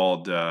had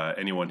called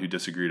anyone who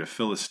disagreed a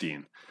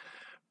Philistine.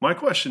 My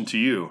question to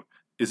you,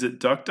 is it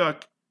Duck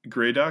Duck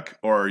Grey Duck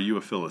or are you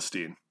a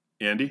Philistine?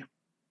 Andy?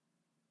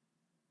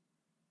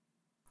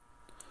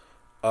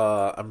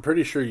 I'm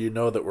pretty sure you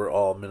know that we're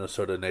all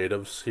Minnesota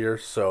natives here,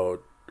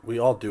 so we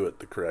all do it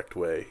the correct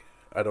way.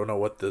 I don't know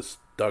what this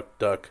duck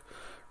duck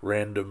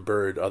random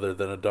bird other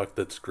than a duck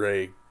that's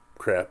gray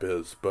crap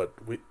is,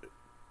 but we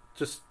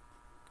just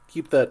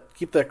keep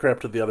that crap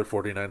to the other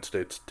 49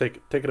 states.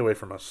 Take it away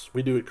from us.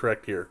 We do it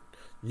correct here.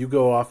 You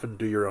go off and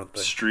do your own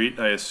thing. Street,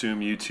 I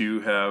assume you two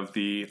have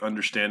the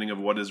understanding of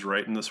what is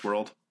right in this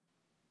world?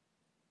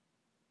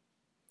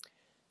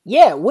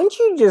 Yeah, wouldn't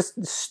you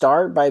just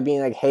start by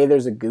being like, hey,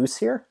 there's a goose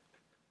here?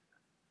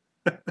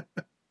 This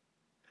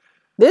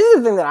is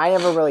the thing that I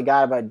never really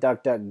got about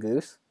Duck Duck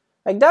Goose.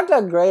 Like, Duck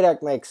Duck Grey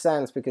Duck makes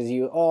sense because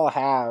you all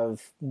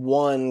have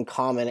one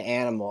common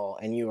animal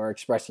and you are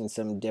expressing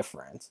some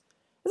difference.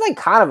 It's like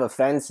kind of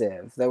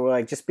offensive that we're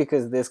like, just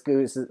because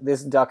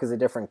this duck is a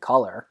different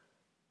color,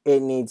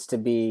 it needs to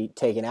be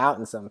taken out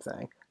in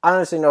something. I don't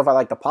necessarily know if I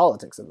like the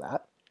politics of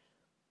that.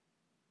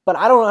 But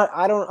I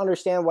don't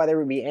understand why there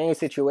would be any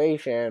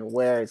situation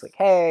where it's like,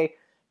 hey,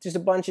 just a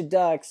bunch of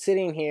ducks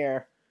sitting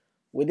here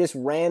with this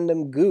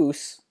random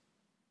goose.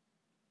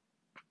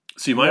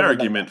 See, my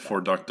argument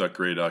for Duck Duck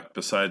Grey Duck,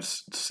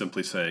 besides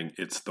simply saying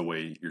it's the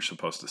way you're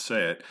supposed to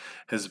say it,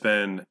 has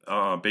been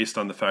based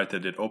on the fact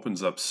that it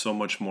opens up so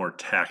much more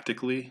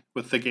tactically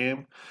with the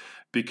game,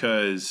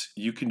 because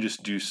you can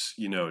just do,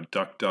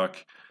 duck,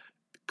 duck,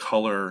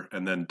 color,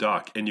 and then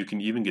duck, and you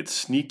can even get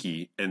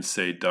sneaky and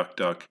say duck,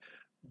 duck,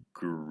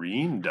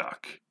 green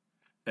duck,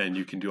 and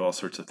you can do all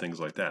sorts of things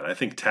like that. I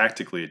think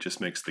tactically it just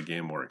makes the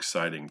game more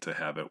exciting to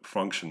have it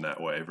function that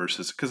way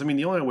versus, because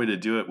the only way to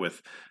do it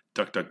with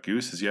Duck Duck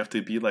Goose is you have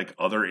to be like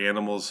other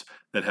animals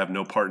that have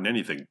no part in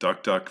anything.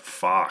 Duck Duck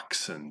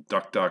Fox and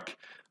Duck Duck,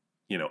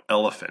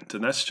 elephant,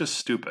 and that's just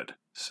stupid.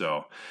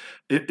 So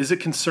is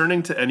it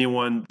concerning to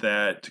anyone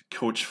that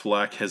Coach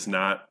Fleck has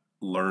not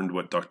learned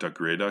what Duck Duck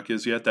Grey Duck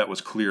is yet? That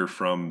was clear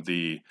from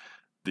the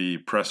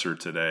presser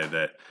today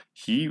that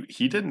he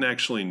didn't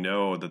actually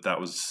know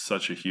that was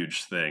such a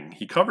huge thing.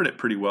 He covered it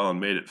pretty well and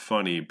made it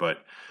funny,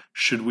 but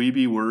should we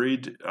be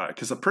worried?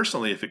 Because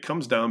personally, if it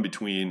comes down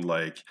between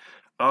like,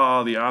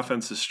 oh, the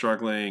offense is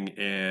struggling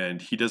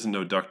and he doesn't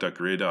know Duck Duck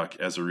Grey Duck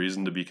as a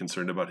reason to be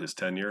concerned about his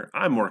tenure,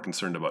 I'm more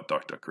concerned about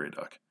Duck Duck Grey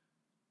Duck.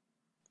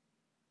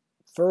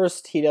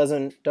 First, he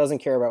doesn't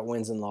care about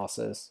wins and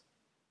losses.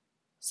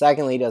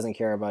 Secondly, he doesn't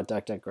care about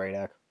Duck Duck Grey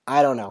Duck.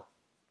 I don't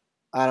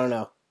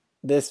know.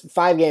 This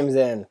 5 games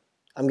in,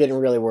 I'm getting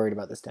really worried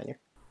about this tenure.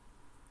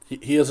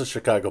 He is a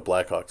Chicago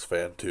Blackhawks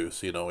fan too,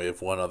 so we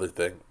have one other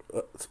thing.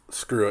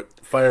 Screw it.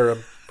 Fire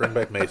him. Bring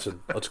back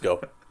Mason. Let's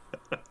go.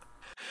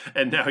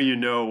 And now you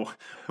know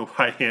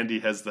why Andy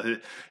has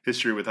the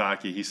history with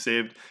hockey. He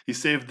saved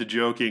the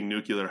joking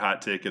nuclear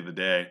hot take of the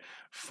day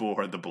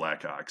for the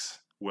Blackhawks.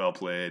 Well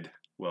played,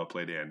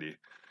 Andy.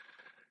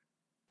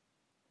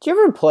 Did you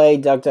ever play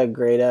Duck Duck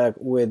Grey Duck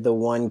with the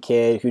one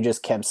kid who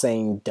just kept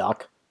saying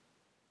duck?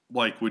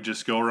 Like would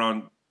just go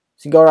around.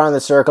 So you go around the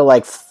circle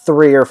like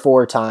 3 or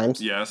 4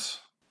 times.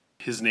 Yes.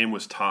 His name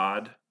was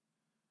Todd.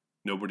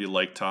 Nobody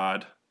liked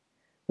Todd.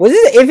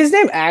 If his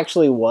name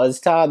actually was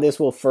Todd, this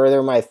will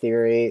further my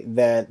theory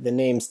that the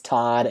names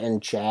Todd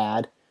and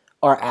Chad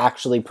are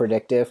actually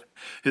predictive.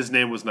 His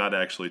name was not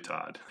actually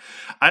Todd.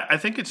 I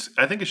think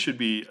it should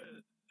be,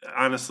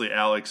 honestly,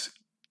 Alex,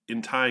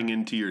 in tying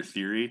into your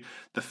theory,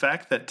 the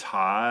fact that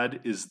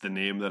Todd is the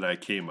name that I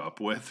came up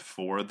with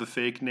for the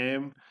fake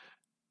name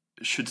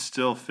should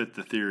still fit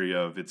the theory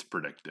of it's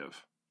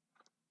predictive.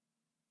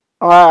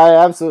 Oh,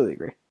 I absolutely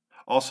agree.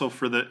 Also,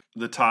 for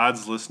the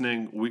Todds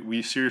listening,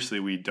 we seriously,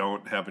 we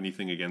don't have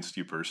anything against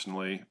you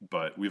personally,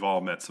 but we've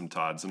all met some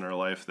Todds in our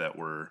life that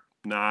were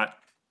not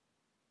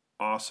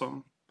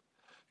awesome.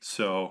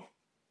 So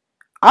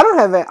I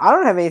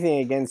don't have anything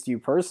against you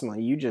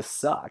personally. You just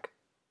suck.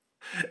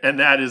 And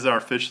that is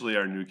officially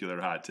our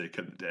nuclear hot take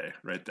of the day,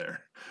 right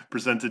there.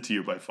 Presented to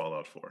you by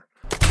Fallout 4.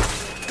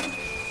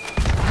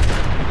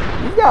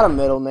 You've got a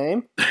middle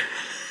name.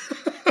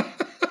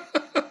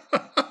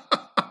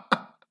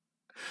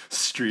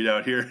 Street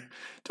out here.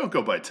 Don't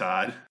go by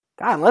Todd.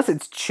 God, unless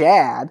it's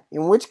Chad.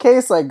 In which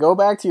case, go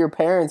back to your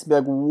parents and be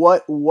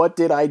like, what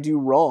did I do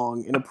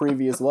wrong in a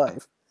previous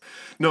life?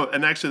 No,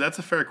 and actually that's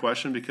a fair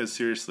question because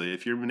seriously,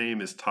 if your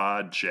name is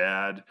Todd,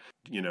 Chad,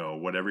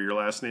 whatever your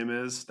last name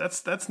is,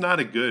 that's not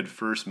a good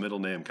first middle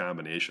name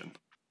combination.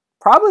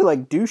 Probably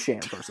like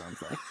Duchamp or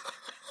something.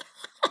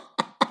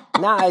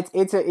 Nah,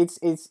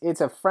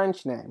 it's a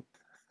French name.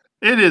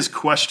 It is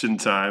question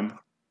time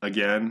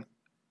again.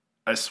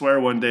 I swear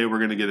one day we're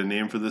going to get a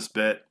name for this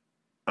bit,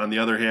 On the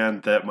other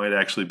hand, that might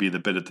actually be the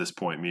bit at this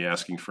point, me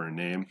asking for a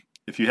name.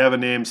 If you have a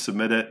name,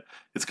 submit it.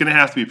 It's going to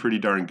have to be pretty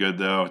darn good,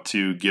 though,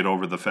 to get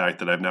over the fact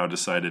that I've now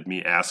decided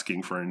me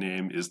asking for a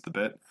name is the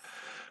bit.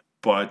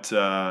 But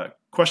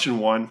question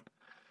 1,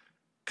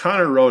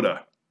 Connor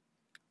Rhoda.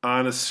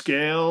 On a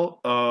scale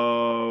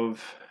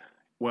of,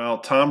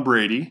 Tom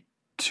Brady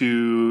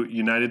to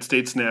United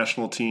States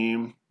national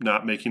team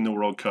not making the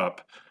World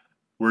Cup,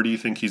 where do you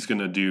think he's going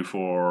to do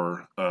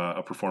for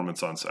a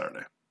performance on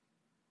Saturday?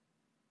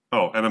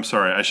 Oh, and I'm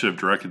sorry, I should have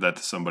directed that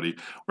to somebody.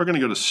 We're going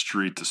to go to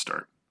Street to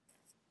start.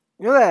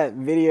 You know that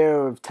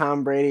video of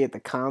Tom Brady at the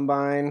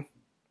Combine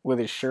with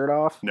his shirt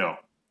off? No.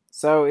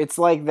 So it's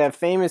like that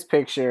famous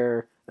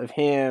picture of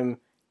him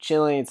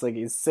chilling. It's like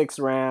his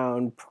 6th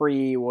round,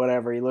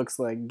 pre-whatever. He looks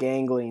like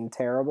gangling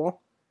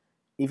terrible.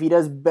 If he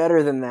does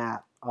better than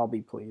that, I'll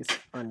be pleased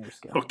on your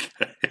scale.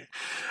 Okay.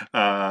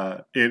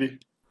 Andy?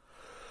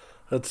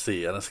 Let's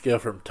see. On a scale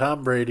from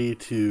Tom Brady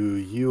to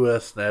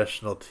U.S.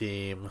 national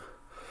team,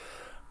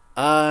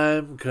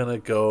 I'm going to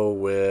go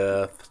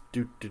with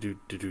he's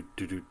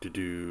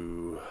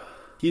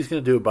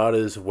going to do about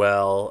as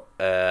well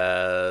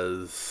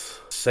as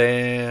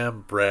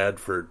Sam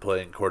Bradford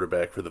playing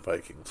quarterback for the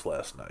Vikings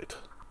last night.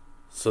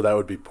 So that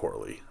would be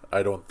poorly.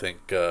 I don't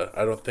think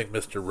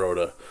Mr.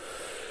 Rhoda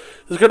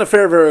is going to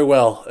fare very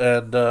well.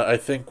 And I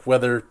think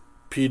whether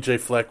PJ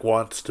Fleck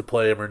wants to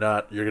play him or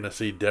not, you're going to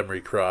see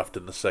Demery Croft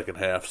in the second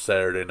half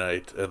Saturday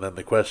night. And then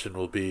the question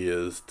will be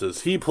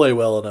does he play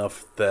well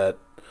enough that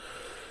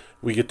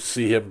we get to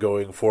see him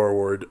going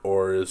forward,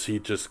 or is he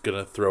just going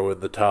to throw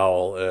in the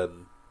towel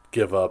and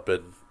give up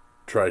and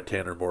try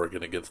Tanner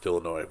Morgan against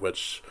Illinois,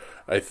 which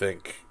I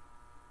think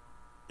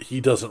he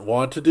doesn't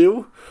want to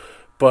do,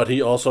 but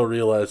he also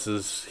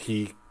realizes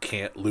he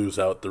can't lose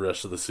out the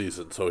rest of the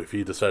season. So if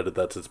he decided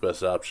that's his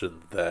best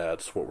option,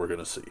 that's what we're going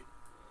to see.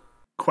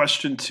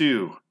 Question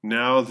 2.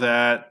 Now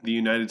that the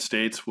United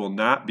States will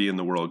not be in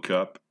the World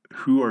Cup,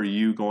 who are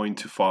you going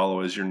to follow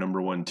as your number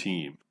 1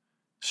 team?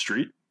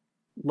 Street?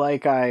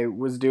 Like I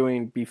was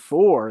doing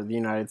before the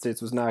United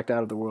States was knocked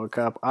out of the World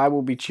Cup, I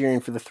will be cheering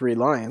for the Three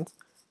Lions,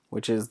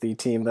 which is the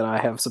team that I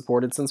have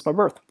supported since my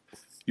birth.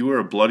 You were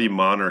a bloody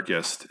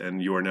monarchist,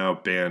 and you are now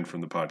banned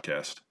from the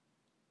podcast.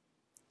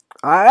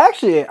 I'm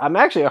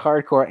actually a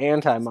hardcore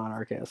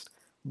anti-monarchist,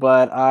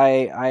 but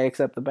I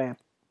accept the ban.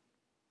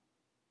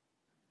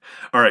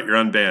 All right, you're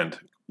unbanned.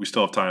 We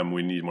still have time.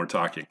 We need more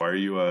talking. Why are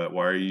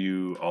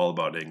you all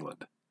about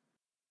England?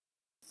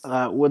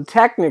 Well,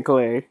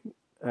 technically,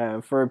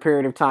 for a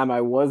period of time, I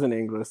was an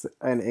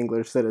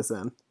English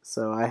citizen,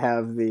 so I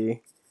have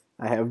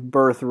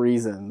birth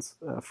reasons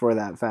for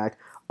that fact.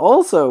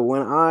 Also,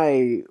 when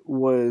I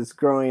was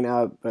growing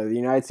up, the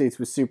United States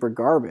was super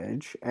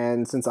garbage,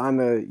 and since I'm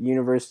a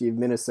University of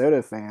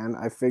Minnesota fan,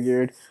 I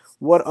figured,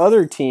 what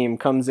other team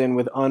comes in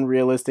with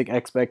unrealistic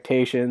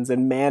expectations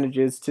and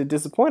manages to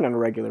disappoint on a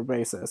regular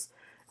basis?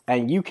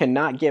 And you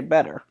cannot get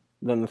better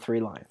than the Three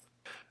Lions.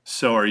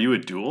 So are you a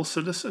dual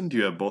citizen? Do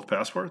you have both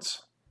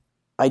passports?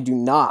 I do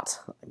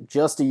not. I'm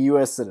just a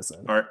U.S.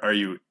 citizen. Are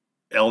you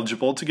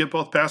eligible to get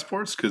both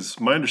passports?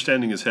 Because my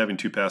understanding is having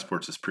 2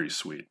 passports is pretty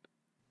sweet.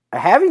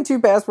 Having 2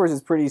 passports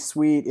is pretty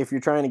sweet if you're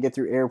trying to get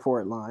through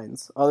airport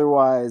lines.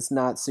 Otherwise,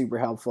 not super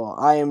helpful.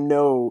 I am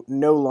no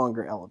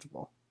longer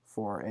eligible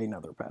for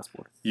another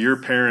passport. Your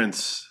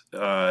parents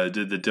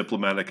did the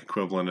diplomatic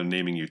equivalent of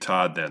naming you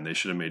Todd then. They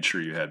should have made sure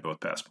you had both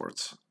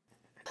passports.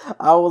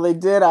 Oh, well, they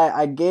did.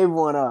 I gave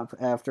one up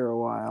after a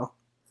while.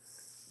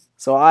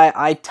 So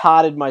I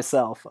Todded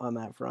myself on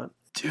that front.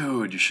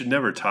 Dude, you should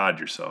never Todd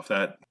yourself.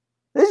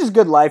 This is just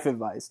good life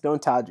advice.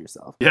 Don't Todd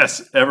yourself.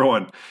 Yes,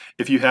 everyone.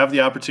 If you have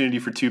the opportunity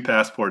for 2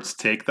 passports,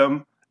 take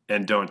them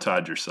and don't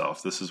Todd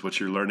yourself. This is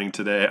what you're learning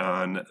today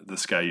on the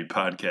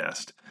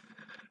Ski-U-Pahdcast.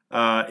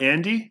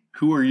 Andy,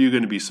 who are you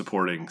going to be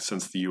supporting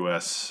since the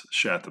U.S.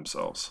 shat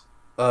themselves?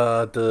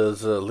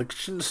 Does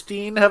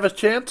Liechtenstein have a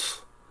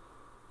chance?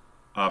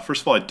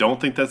 First of all, I don't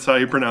think that's how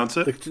you pronounce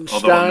it,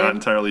 although I'm not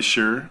entirely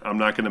sure. I'm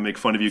not going to make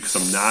fun of you because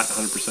I'm not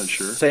 100%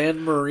 sure.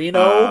 San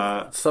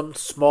Marino, some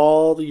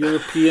small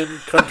European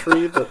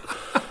country that,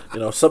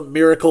 some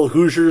miracle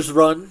Hoosiers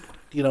run,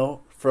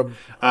 from...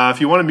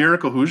 if you want a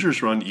miracle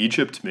Hoosiers run,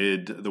 Egypt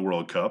made the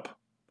World Cup,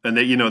 and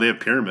they have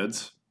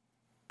pyramids.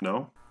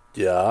 No?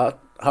 Yeah.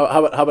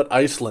 How about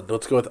Iceland?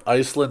 Let's go with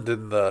Iceland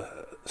in the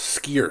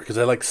skier, because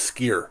I like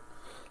skier.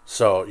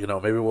 So,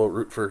 maybe we'll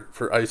root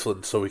for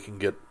Iceland so we can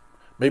get...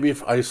 Maybe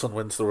if Iceland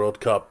wins the World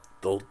Cup,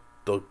 they'll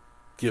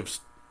give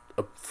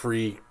a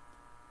free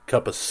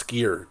cup of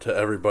skier to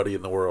everybody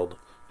in the world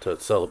to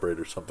celebrate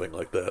or something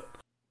like that.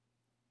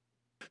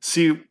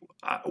 See,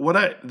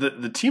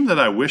 the team that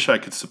I wish I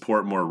could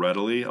support more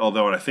readily,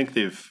 although I think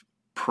they've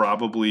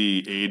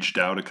probably aged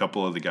out a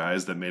couple of the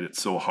guys that made it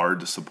so hard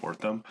to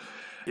support them,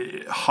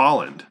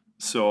 Holland.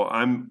 So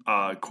I'm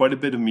quite a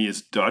bit of me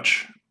is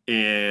Dutch.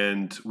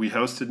 And we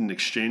hosted an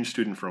exchange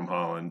student from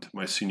Holland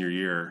my senior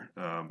year,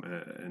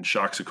 and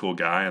Jacques a cool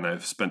guy, and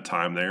I've spent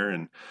time there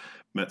and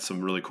met some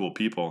really cool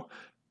people.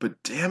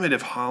 But damn it,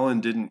 if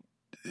Holland didn't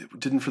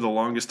didn't for the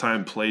longest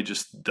time play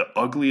just the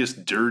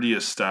ugliest,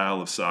 dirtiest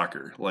style of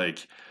soccer.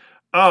 Like,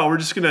 oh, we're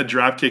just going to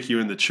drop kick you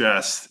in the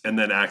chest and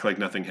then act like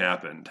nothing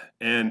happened.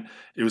 And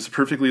it was a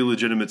perfectly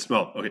legitimate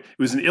smell. Okay, it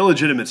was an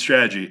illegitimate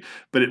strategy,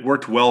 but it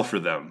worked well for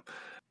them.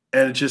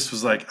 And it just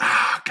was like,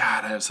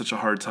 God, I have such a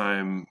hard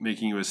time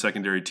making you a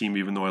secondary team,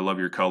 even though I love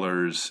your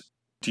colors.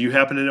 Do you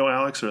happen to know,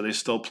 Alex, are they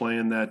still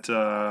playing that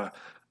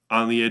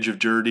on the edge of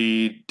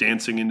dirty,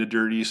 dancing into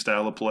dirty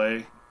style of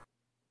play?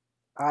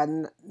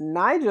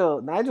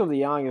 Nigel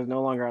de Jong is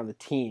no longer on the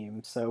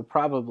team, so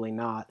probably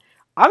not.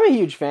 I'm a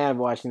huge fan of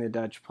watching the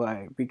Dutch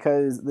play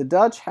because the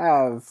Dutch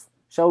have,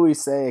 shall we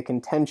say, a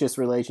contentious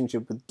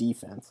relationship with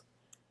defense.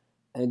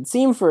 And it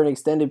seemed for an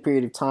extended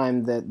period of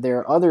time that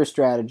their other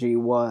strategy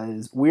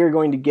was, we're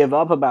going to give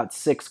up about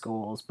 6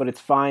 goals, but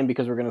it's fine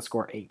because we're going to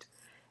score 8.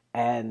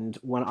 And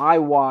when I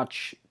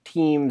watch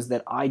teams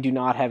that I do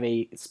not have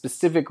a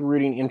specific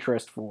rooting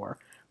interest for,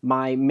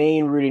 my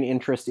main rooting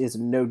interest is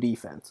no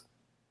defense.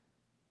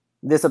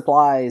 This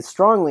applies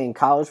strongly in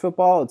college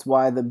football. It's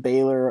why the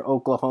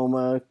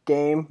Baylor-Oklahoma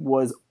game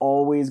was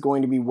always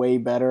going to be way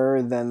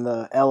better than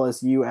the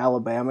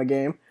LSU-Alabama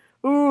game.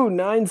 Ooh,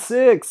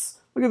 9-6.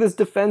 Look at this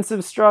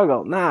defensive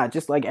struggle. Nah,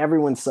 just like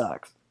everyone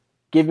sucks.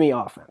 Give me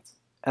offense.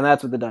 And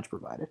that's what the Dutch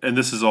provided. And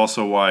this is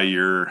also why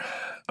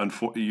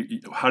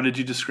how did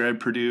you describe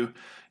Purdue?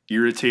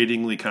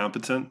 Irritatingly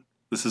competent?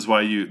 This is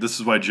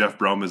why Jeff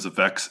Brom is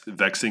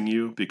vexing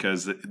you,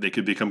 because they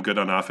could become good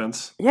on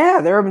offense.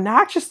 Yeah, they're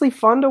obnoxiously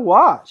fun to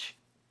watch.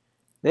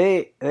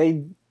 I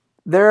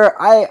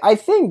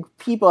think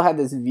people had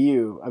this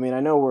view. I mean, I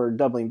know we're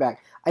doubling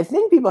back. I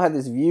think people had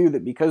this view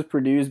that because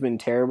Purdue's been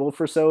terrible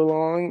for so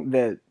long,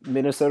 that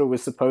Minnesota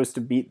was supposed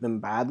to beat them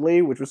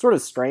badly, which was sort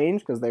of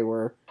strange because they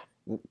were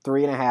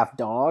 3.5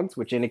 dogs,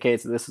 which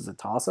indicates that this is a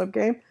toss-up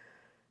game,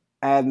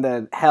 and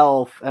then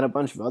health and a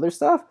bunch of other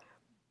stuff.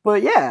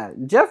 But yeah,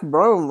 Jeff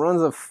Brom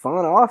runs a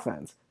fun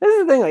offense. This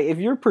is the thing, like, if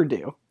you're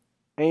Purdue,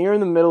 and you're in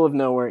the middle of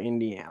nowhere,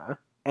 Indiana,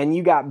 and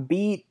you got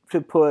beat to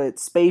put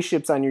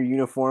spaceships on your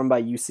uniform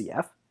by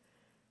UCF,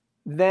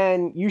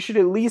 then you should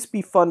at least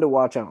be fun to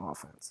watch on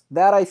offense.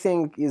 That, I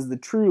think, is the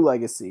true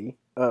legacy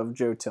of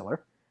Joe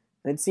Tiller.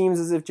 And it seems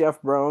as if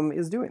Jeff Brom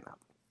is doing that.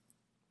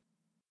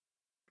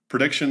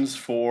 Predictions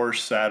for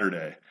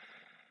Saturday.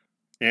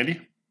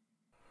 Andy?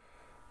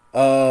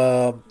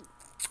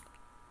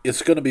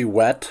 It's going to be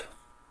wet.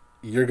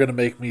 You're going to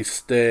make me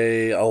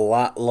stay a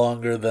lot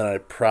longer than I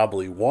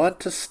probably want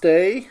to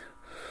stay.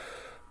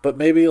 But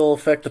maybe it'll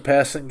affect the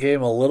passing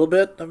game a little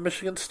bit of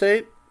Michigan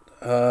State.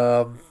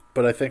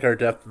 But I think our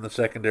depth in the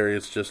secondary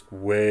is just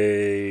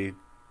way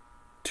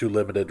too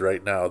limited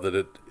right now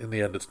that in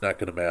the end it's not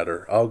going to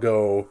matter. I'll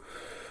go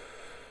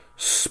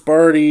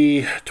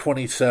Sparty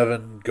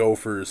 27,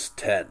 Gophers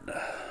 10.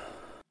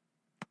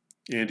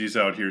 Andy's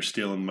out here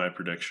stealing my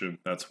prediction.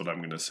 That's what I'm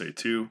going to say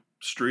too.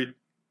 Street?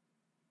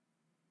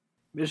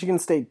 Michigan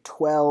State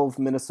 12,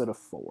 Minnesota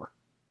 4.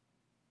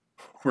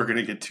 We're going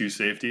to get 2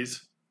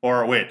 safeties?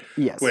 Or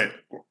Yes.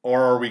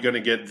 Or are we going to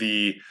get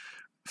the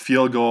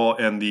field goal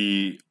and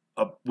the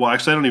well,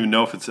 actually, I don't even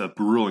know if it's a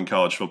rule in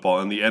college football.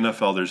 In the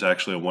NFL, there's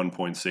actually a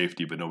 1-point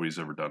safety, but nobody's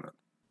ever done it.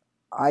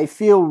 I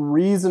feel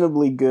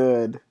reasonably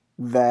good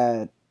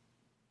that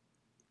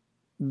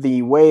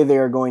the way they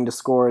are going to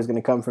score is going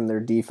to come from their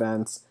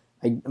defense.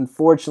 I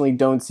unfortunately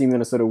don't see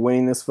Minnesota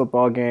winning this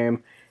football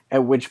game,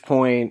 at which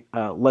point,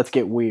 let's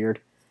get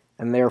weird.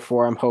 And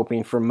therefore, I'm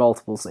hoping for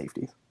multiple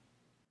safeties.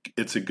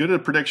 It's as good a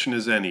prediction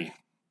as any.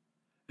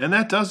 And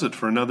that does it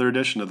for another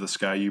edition of the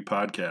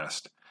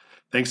Ski-U-Pahdcast.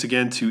 Thanks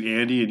again to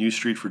Andy and U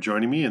Street for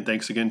joining me, and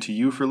thanks again to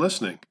you for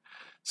listening.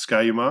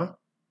 Ski-U-Ma,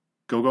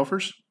 go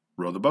Gophers,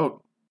 row the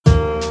boat.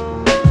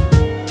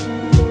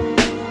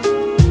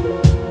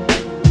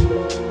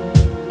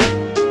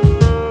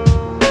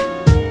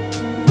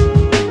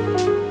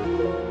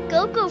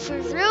 Go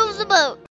Gophers, row the boat.